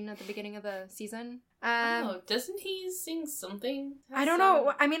bathtub scene at the beginning of the season. Doesn't he sing something? I don't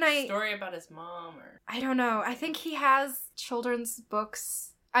know. I mean, story about his mom, or... I don't know. I think he has children's books.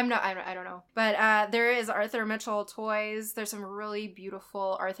 I don't know. But there is Arthur Mitchell toys. There's some really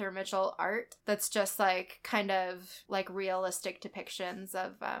beautiful Arthur Mitchell art that's just, like, kind of, like, realistic depictions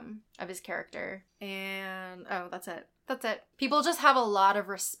of his character. And, that's it. That's it. People just have a lot of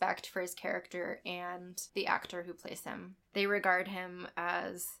respect for his character and the actor who plays him. They regard him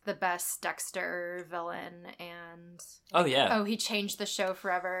as the best Dexter villain, and... Oh, yeah. Oh, he changed the show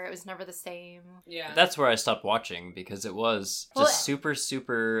forever. It was never the same. Yeah. That's where I stopped watching, because it was just super,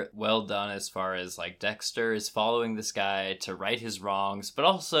 super well done as far as, like, Dexter is following this guy to right his wrongs, but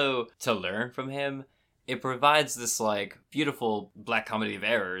also to learn from him. It provides this, like, beautiful black comedy of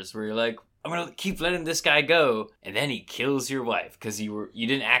errors where you're like, I'm gonna keep letting this guy go, and then he kills your wife because you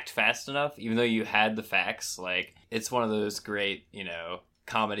didn't act fast enough, even though you had the facts. Like, it's one of those great,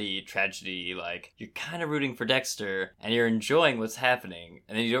 comedy, tragedy, like, you're kind of rooting for Dexter, and you're enjoying what's happening,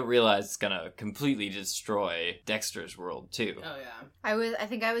 and then you don't realize it's gonna completely destroy Dexter's world, too. Oh, yeah. I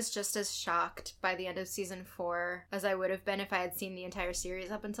think I was just as shocked by the end of season 4 as I would have been if I had seen the entire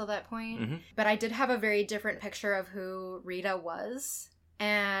series up until that point. Mm-hmm. But I did have a very different picture of who Rita was.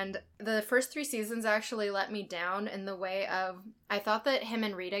 And the first 3 seasons actually let me down in the way of, I thought that him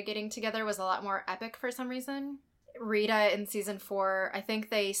and Rita getting together was a lot more epic for some reason. Rita in season 4, I think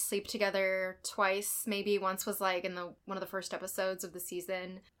they sleep together twice. Maybe once was like in one of the first episodes of the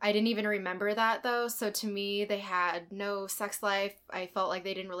season. I didn't even remember that though. So to me, they had no sex life. I felt like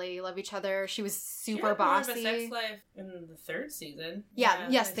they didn't really love each other. She was super bossy. More of a sex life in the 3rd season. Yeah,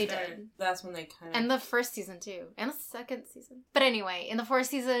 yes, they did. That's when they kind of... And the 1st season too. And the 2nd season. But anyway, in the 4th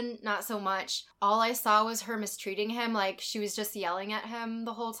season, not so much. All I saw was her mistreating him. Like, she was just yelling at him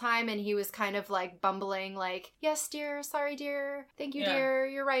the whole time, and he was kind of like bumbling, like, yes, dear, sorry, dear, thank you, dear,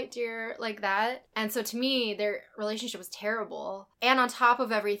 you're right, dear, like that. And so to me, their relationship was terrible. And on top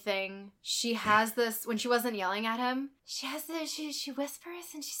of everything, she has this, when she wasn't yelling at him, she has this, she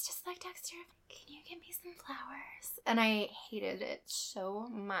whispers, and she's just like, Dexter, can you give me some flowers? And I hated it so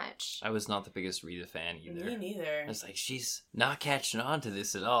much. I was not the biggest Rita fan either. Me neither. I was like, she's not catching on to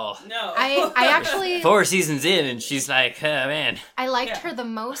this at all. No. I actually... 4 seasons in, and she's like, oh, man. I liked her the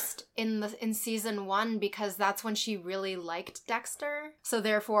most in season 1 because that's when she really liked Dexter. So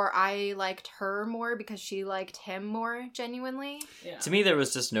therefore, I liked her more because she liked him more genuinely. Yeah. To me, there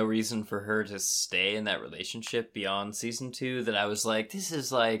was just no reason for her to stay in that relationship beyond season 2 that I was like, this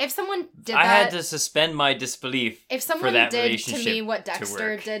is like... If someone did I had to suspend my disbelief. If someone for that did to me what to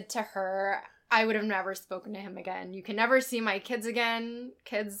Dexter work. did to her, I would have never spoken to him again. You can never see my kids again.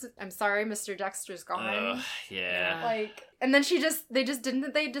 Kids, I'm sorry, Mr. Dexter's gone. Yeah. Like, and then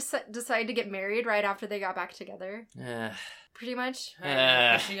they decide to get married right after they got back together? Pretty much.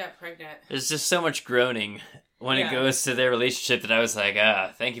 She got pregnant. There's just so much groaning when it goes to their relationship that I was like,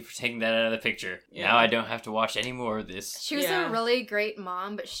 thank you for taking that out of the picture. Yeah. Now I don't have to watch any more of this. She was a really great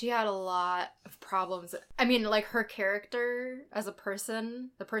mom, but she had a lot of problems. I mean, like, her character as a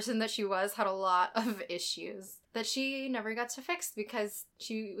person, the person that she was, had a lot of issues that she never got to fix because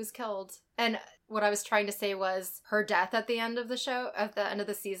she was killed. And what I was trying to say was her death at the end of the show, at the end of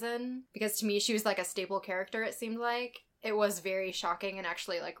the season, because to me, she was like a staple character, it seemed like. It was very shocking and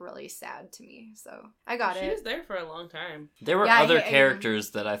actually, like, really sad to me. So, I got it. She was there for a long time. There were other characters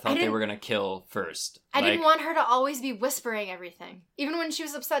that I thought they were going to kill first. I didn't want her to always be whispering everything. Even when she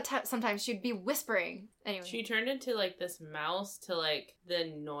was upset, sometimes she'd be whispering. Anyway. She turned into, like, this mouse to, like, the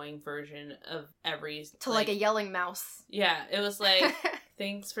annoying version of every... To, like a yelling mouse. Yeah, it was like...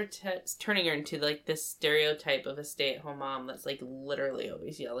 Thanks for turning her into, like, this stereotype of a stay-at-home mom that's, like, literally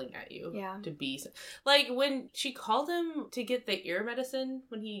always yelling at you. Yeah. To be... Like, when she called him to get the ear medicine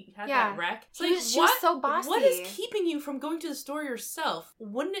when he had that wreck. It's like, she was so bossy. What is keeping you from going to the store yourself?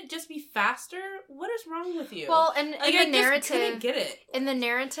 Wouldn't it just be faster? What is wrong with you? Well, and like, in the narrative... just couldn't get it. In the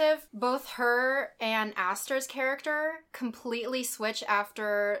narrative, both her and Aster's character completely switch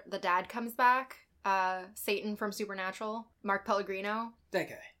after the dad comes back. Satan from Supernatural, Mark Pellegrino. That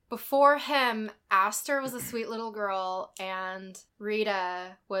guy. Before him, Aster was a sweet little girl, and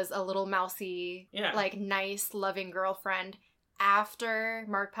Rita was a little mousy, like, nice, loving girlfriend. After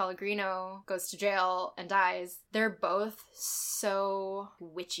Mark Pellegrino goes to jail and dies, they're both so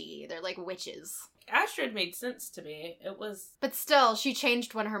witchy. They're like witches. Astrid made sense to me. It was... But still, she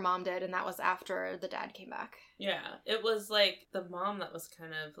changed when her mom did, and that was after the dad came back. Yeah, it was like the mom that was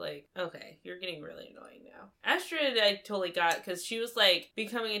kind of like, okay, you're getting really annoying now. Astrid, I totally got, because she was like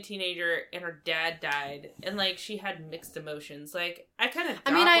becoming a teenager and her dad died, and like she had mixed emotions. Like, I kind of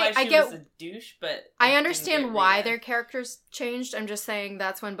got why she was a douche, but I understand why their characters changed. I'm just saying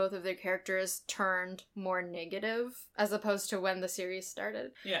that's when both of their characters turned more negative as opposed to when the series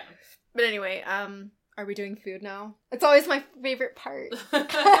started. Yeah. But anyway, are we doing food now? It's always my favorite part.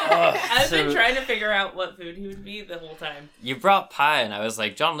 I've been trying to figure out what food he would be the whole time. You brought pie, and I was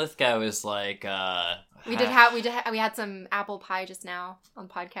like, John Lithgow is like, we had some apple pie just now on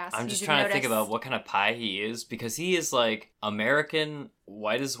podcast. I'm just trying to think about what kind of pie he is, because he is like American,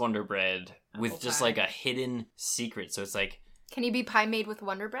 white as Wonder Bread, with just like a hidden secret. So it's like, can he be pie made with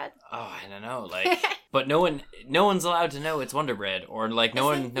Wonder Bread? Oh, I don't know. Like, but no one's allowed to know it's Wonder Bread, or like no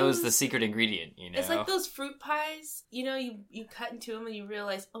one knows the secret ingredient. You know, it's like those fruit pies. You know, you cut into them and you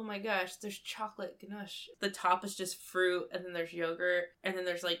realize, oh my gosh, there's chocolate ganache. The top is just fruit, and then there's yogurt, and then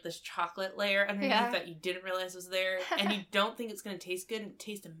there's like this chocolate layer underneath that you didn't realize was there, and you don't think it's gonna taste good, and it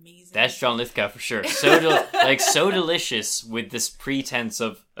tastes amazing. That's John Lithgow for sure. So delicious with this pretense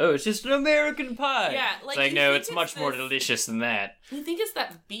of, oh, it's just an American pie. Yeah, like, it's like no, it's much more delicious than that. You think it's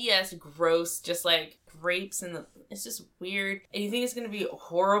that BS gross, just like grapes and it's just weird, and you think it's gonna be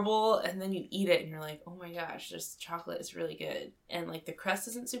horrible, and then you eat it and you're like, oh my gosh, this chocolate is really good, and like the crust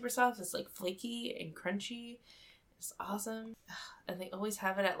isn't super soft, it's like flaky and crunchy. It's awesome. And they always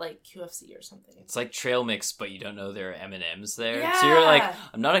have it at like QFC or something. It's like trail mix, but you don't know there are M&Ms there. Yeah. So you're like,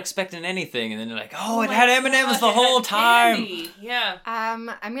 I'm not expecting anything, and then you're like, oh it had M&Ms the whole time. Candy. Yeah.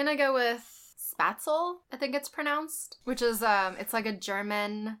 I'm gonna go with Spatzel, I think it's pronounced, which is it's like a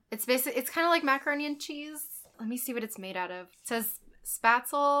German. It's kind of like macaroni and cheese. Let me see what it's made out of. It says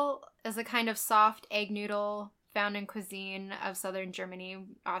Spatzel is a kind of soft egg noodle found in cuisine of southern Germany,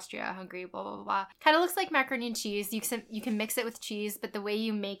 Austria, Hungary, blah, blah, blah. Kind of looks like macaroni and cheese. You can mix it with cheese, but the way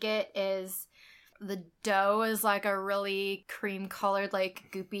you make it is the dough is like a really cream-colored, like,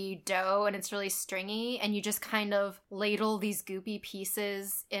 goopy dough, and it's really stringy, and you just kind of ladle these goopy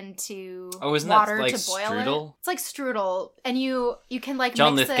pieces into water that like to boil strudel? it. It's like strudel, and you can, like,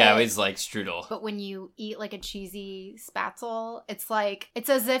 John mix Lithgow it, is like strudel. but when you eat, like, a cheesy spatzel, it's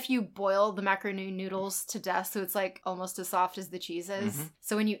as if you boil the macaroni noodles to death, so it's, like, almost as soft as the cheese is. Mm-hmm.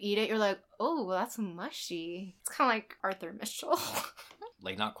 So when you eat it, you're like, oh, well, that's mushy. It's kind of like Arthur Mitchell.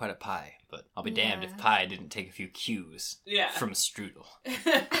 Like, not quite a pie, but I'll be damned if pie didn't take a few cues from strudel.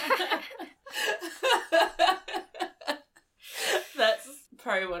 That's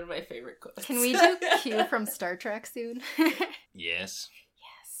probably one of my favorite quotes. Can we do Q from Star Trek soon? Yes.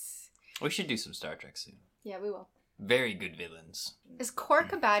 Yes. We should do some Star Trek soon. Yeah, we will. Very good villains. Is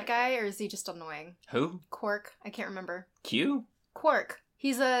Quark a bad guy, or is he just annoying? Who? Quark. I can't remember. Q? Quark.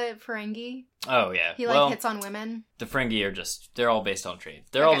 He's a Ferengi. Oh, yeah. He, like, hits on women. The Ferengi are they're all based on trade.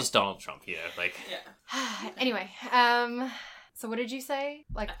 They're all just Donald Trump, like. Yeah. Anyway, so what did you say?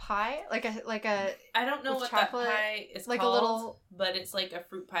 Like pie? Like a I don't know what chocolate, that pie is like called, a little, but it's like a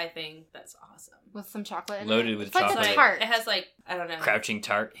fruit pie thing that's awesome. with some chocolate in Loaded it. with It's like chocolate. a tart. It has like, I don't know. Crouching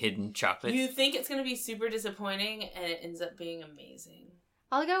tart, hidden chocolate. You think it's going to be super disappointing, and it ends up being amazing.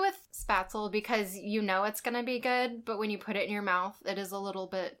 I'll go with Spatzel because you know it's going to be good, but when you put it in your mouth, it is a little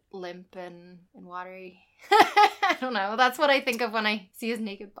bit limp and watery. I don't know. That's what I think of when I see his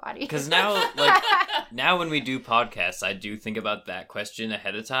naked body. Because now when we do podcasts, I do think about that question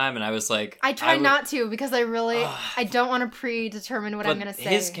ahead of time, and I was like... I try not to because I don't want to predetermine what I'm going to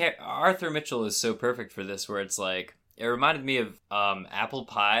say. Arthur Mitchell is so perfect for this, where it's like... It reminded me of apple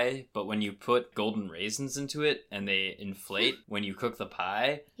pie, but when you put golden raisins into it and they inflate when you cook the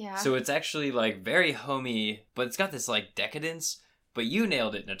pie. Yeah. So it's actually like very homey, but it's got this like decadence. But you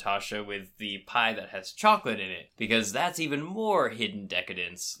nailed it, Natasha, with the pie that has chocolate in it, because that's even more hidden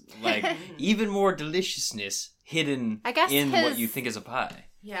decadence. Like, even more deliciousness hidden in what you think is a pie.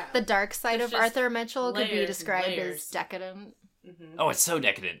 Yeah. The dark side of Arthur Mitchell could be described as decadent. Mm-hmm. Oh, it's so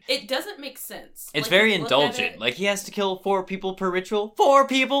decadent. It doesn't make sense. It's very indulgent. Like, he has to kill 4 people per ritual. 4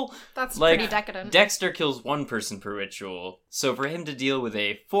 people! That's like, pretty decadent. Dexter kills 1 person per ritual. So for him to deal with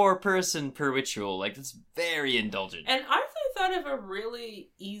a 4-person per ritual, like, that's very indulgent. And Arthur thought of a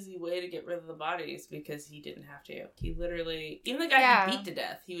really easy way to get rid of the bodies because he didn't have to. He literally... Even the guy he beat to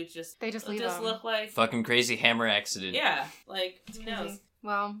death, he would just... They just leave him. Look like... Fucking crazy hammer accident. Yeah. Like, who knows?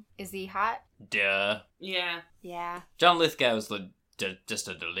 Well, is he hot? Duh. Yeah. Yeah. John Lithgow is just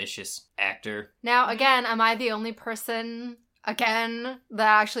a delicious actor. Now, again, am I the only person, that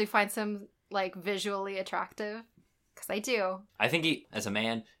actually finds him, like, visually attractive? Because I do. I think as a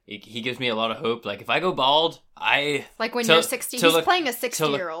man, he gives me a lot of hope. Like, if I go bald, Like, when you're 60, he's playing a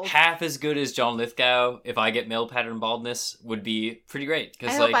 60-year-old. Half as good as John Lithgow, if I get male pattern baldness, would be pretty great.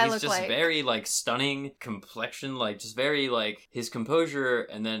 Because, like, he's just very, like, stunning complexion. Like, just very, like, his composure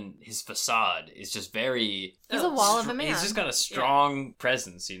and then his facade is just very... He's a wall of a man. He's just got a strong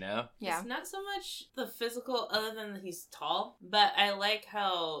presence, you know? Yeah. It's not so much the physical, other than that he's tall, but I like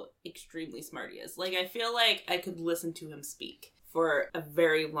how extremely smart he is. Like, I feel like I could listen to him speak for a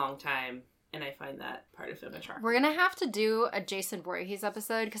very long time, and I find that part of him attractive. We're gonna have to do a Jason Voorhees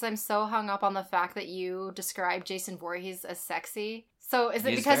episode, because I'm so hung up on the fact that you describe Jason Voorhees as sexy. So is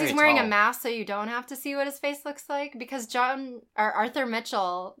it because he's wearing a mask so you don't have to see what his face looks like? Because Arthur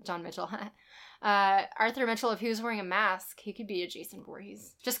Mitchell, if he was wearing a mask, he could be a Jason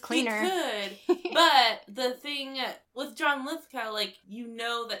Voorhees. Just cleaner. He could, but the thing with John Lithgow, like, you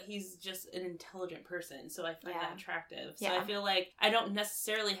know that he's just an intelligent person, so I find that attractive. So I feel like I don't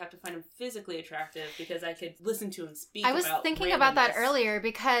necessarily have to find him physically attractive because I could listen to him speak. I was thinking about that earlier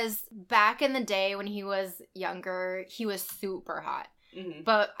because back in the day when he was younger, he was super hot. Mm-hmm.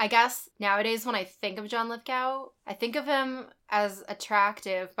 But I guess nowadays when I think of John Lithgow, I think of him as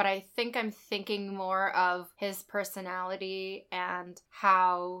attractive, but I think I'm thinking more of his personality and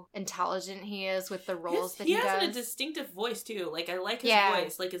how intelligent he is with the roles that he does. He has a distinctive voice too. Like, I like his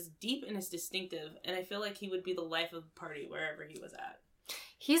voice. Like, it's deep and it's distinctive, and I feel like he would be the life of the party wherever he was at.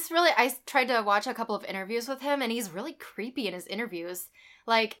 I tried to watch a couple of interviews with him, and he's really creepy in his interviews.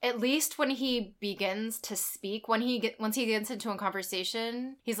 Like, at least when he begins to speak, once he gets into a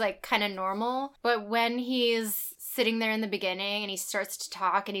conversation, he's, like, kind of normal. But when he's sitting there in the beginning and he starts to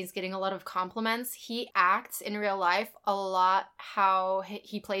talk and he's getting a lot of compliments, he acts in real life a lot how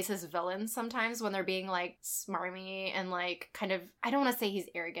he plays his villains sometimes when they're being like smarmy and like kind of, I don't want to say he's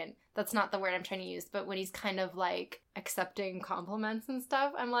arrogant. That's not the word I'm trying to use, but when he's kind of like accepting compliments and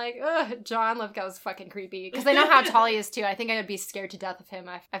stuff, I'm like, ugh, John Lithgow's fucking creepy. Because I know how tall he is too. I think I would be scared to death of him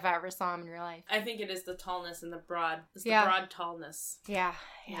if I ever saw him in real life. I think it is the tallness and the broad. It's the broad tallness. Yeah.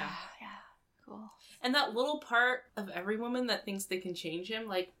 Cool. And that little part of every woman that thinks they can change him,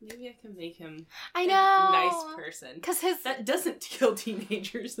 like, maybe I can make him a nice person. Because that doesn't kill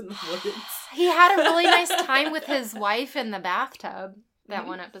teenagers in the woods. He had a really nice time with his wife in the bathtub. That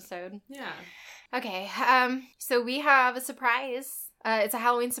one episode. Yeah. Okay, so we have a surprise. It's a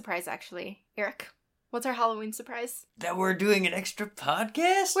Halloween surprise, actually. Eric, what's our Halloween surprise? That we're doing an extra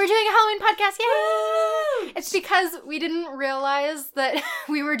podcast? We're doing a Halloween podcast, yay! It's because we didn't realize that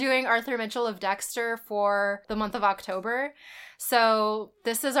we were doing Arthur Mitchell of Dexter for the month of October. So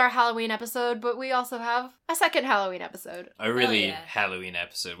this is our Halloween episode, but we also have a second Halloween episode. A really Halloween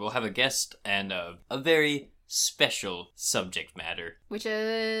episode. We'll have a guest and a very special subject matter. Which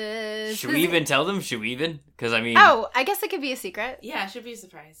is... Should we even tell them? Should we even? Because, I mean... Oh, I guess it could be a secret. Yeah, it should be a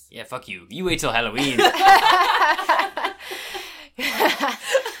surprise. Yeah, fuck you. You wait till Halloween.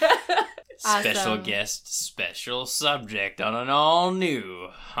 Special guest, special subject on an all-new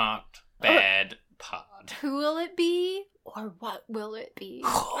Hot Bad Pod. Who will it be? Or what will it be?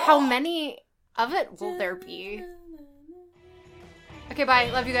 How many of it will there be? Okay, bye.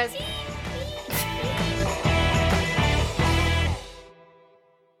 Love you guys.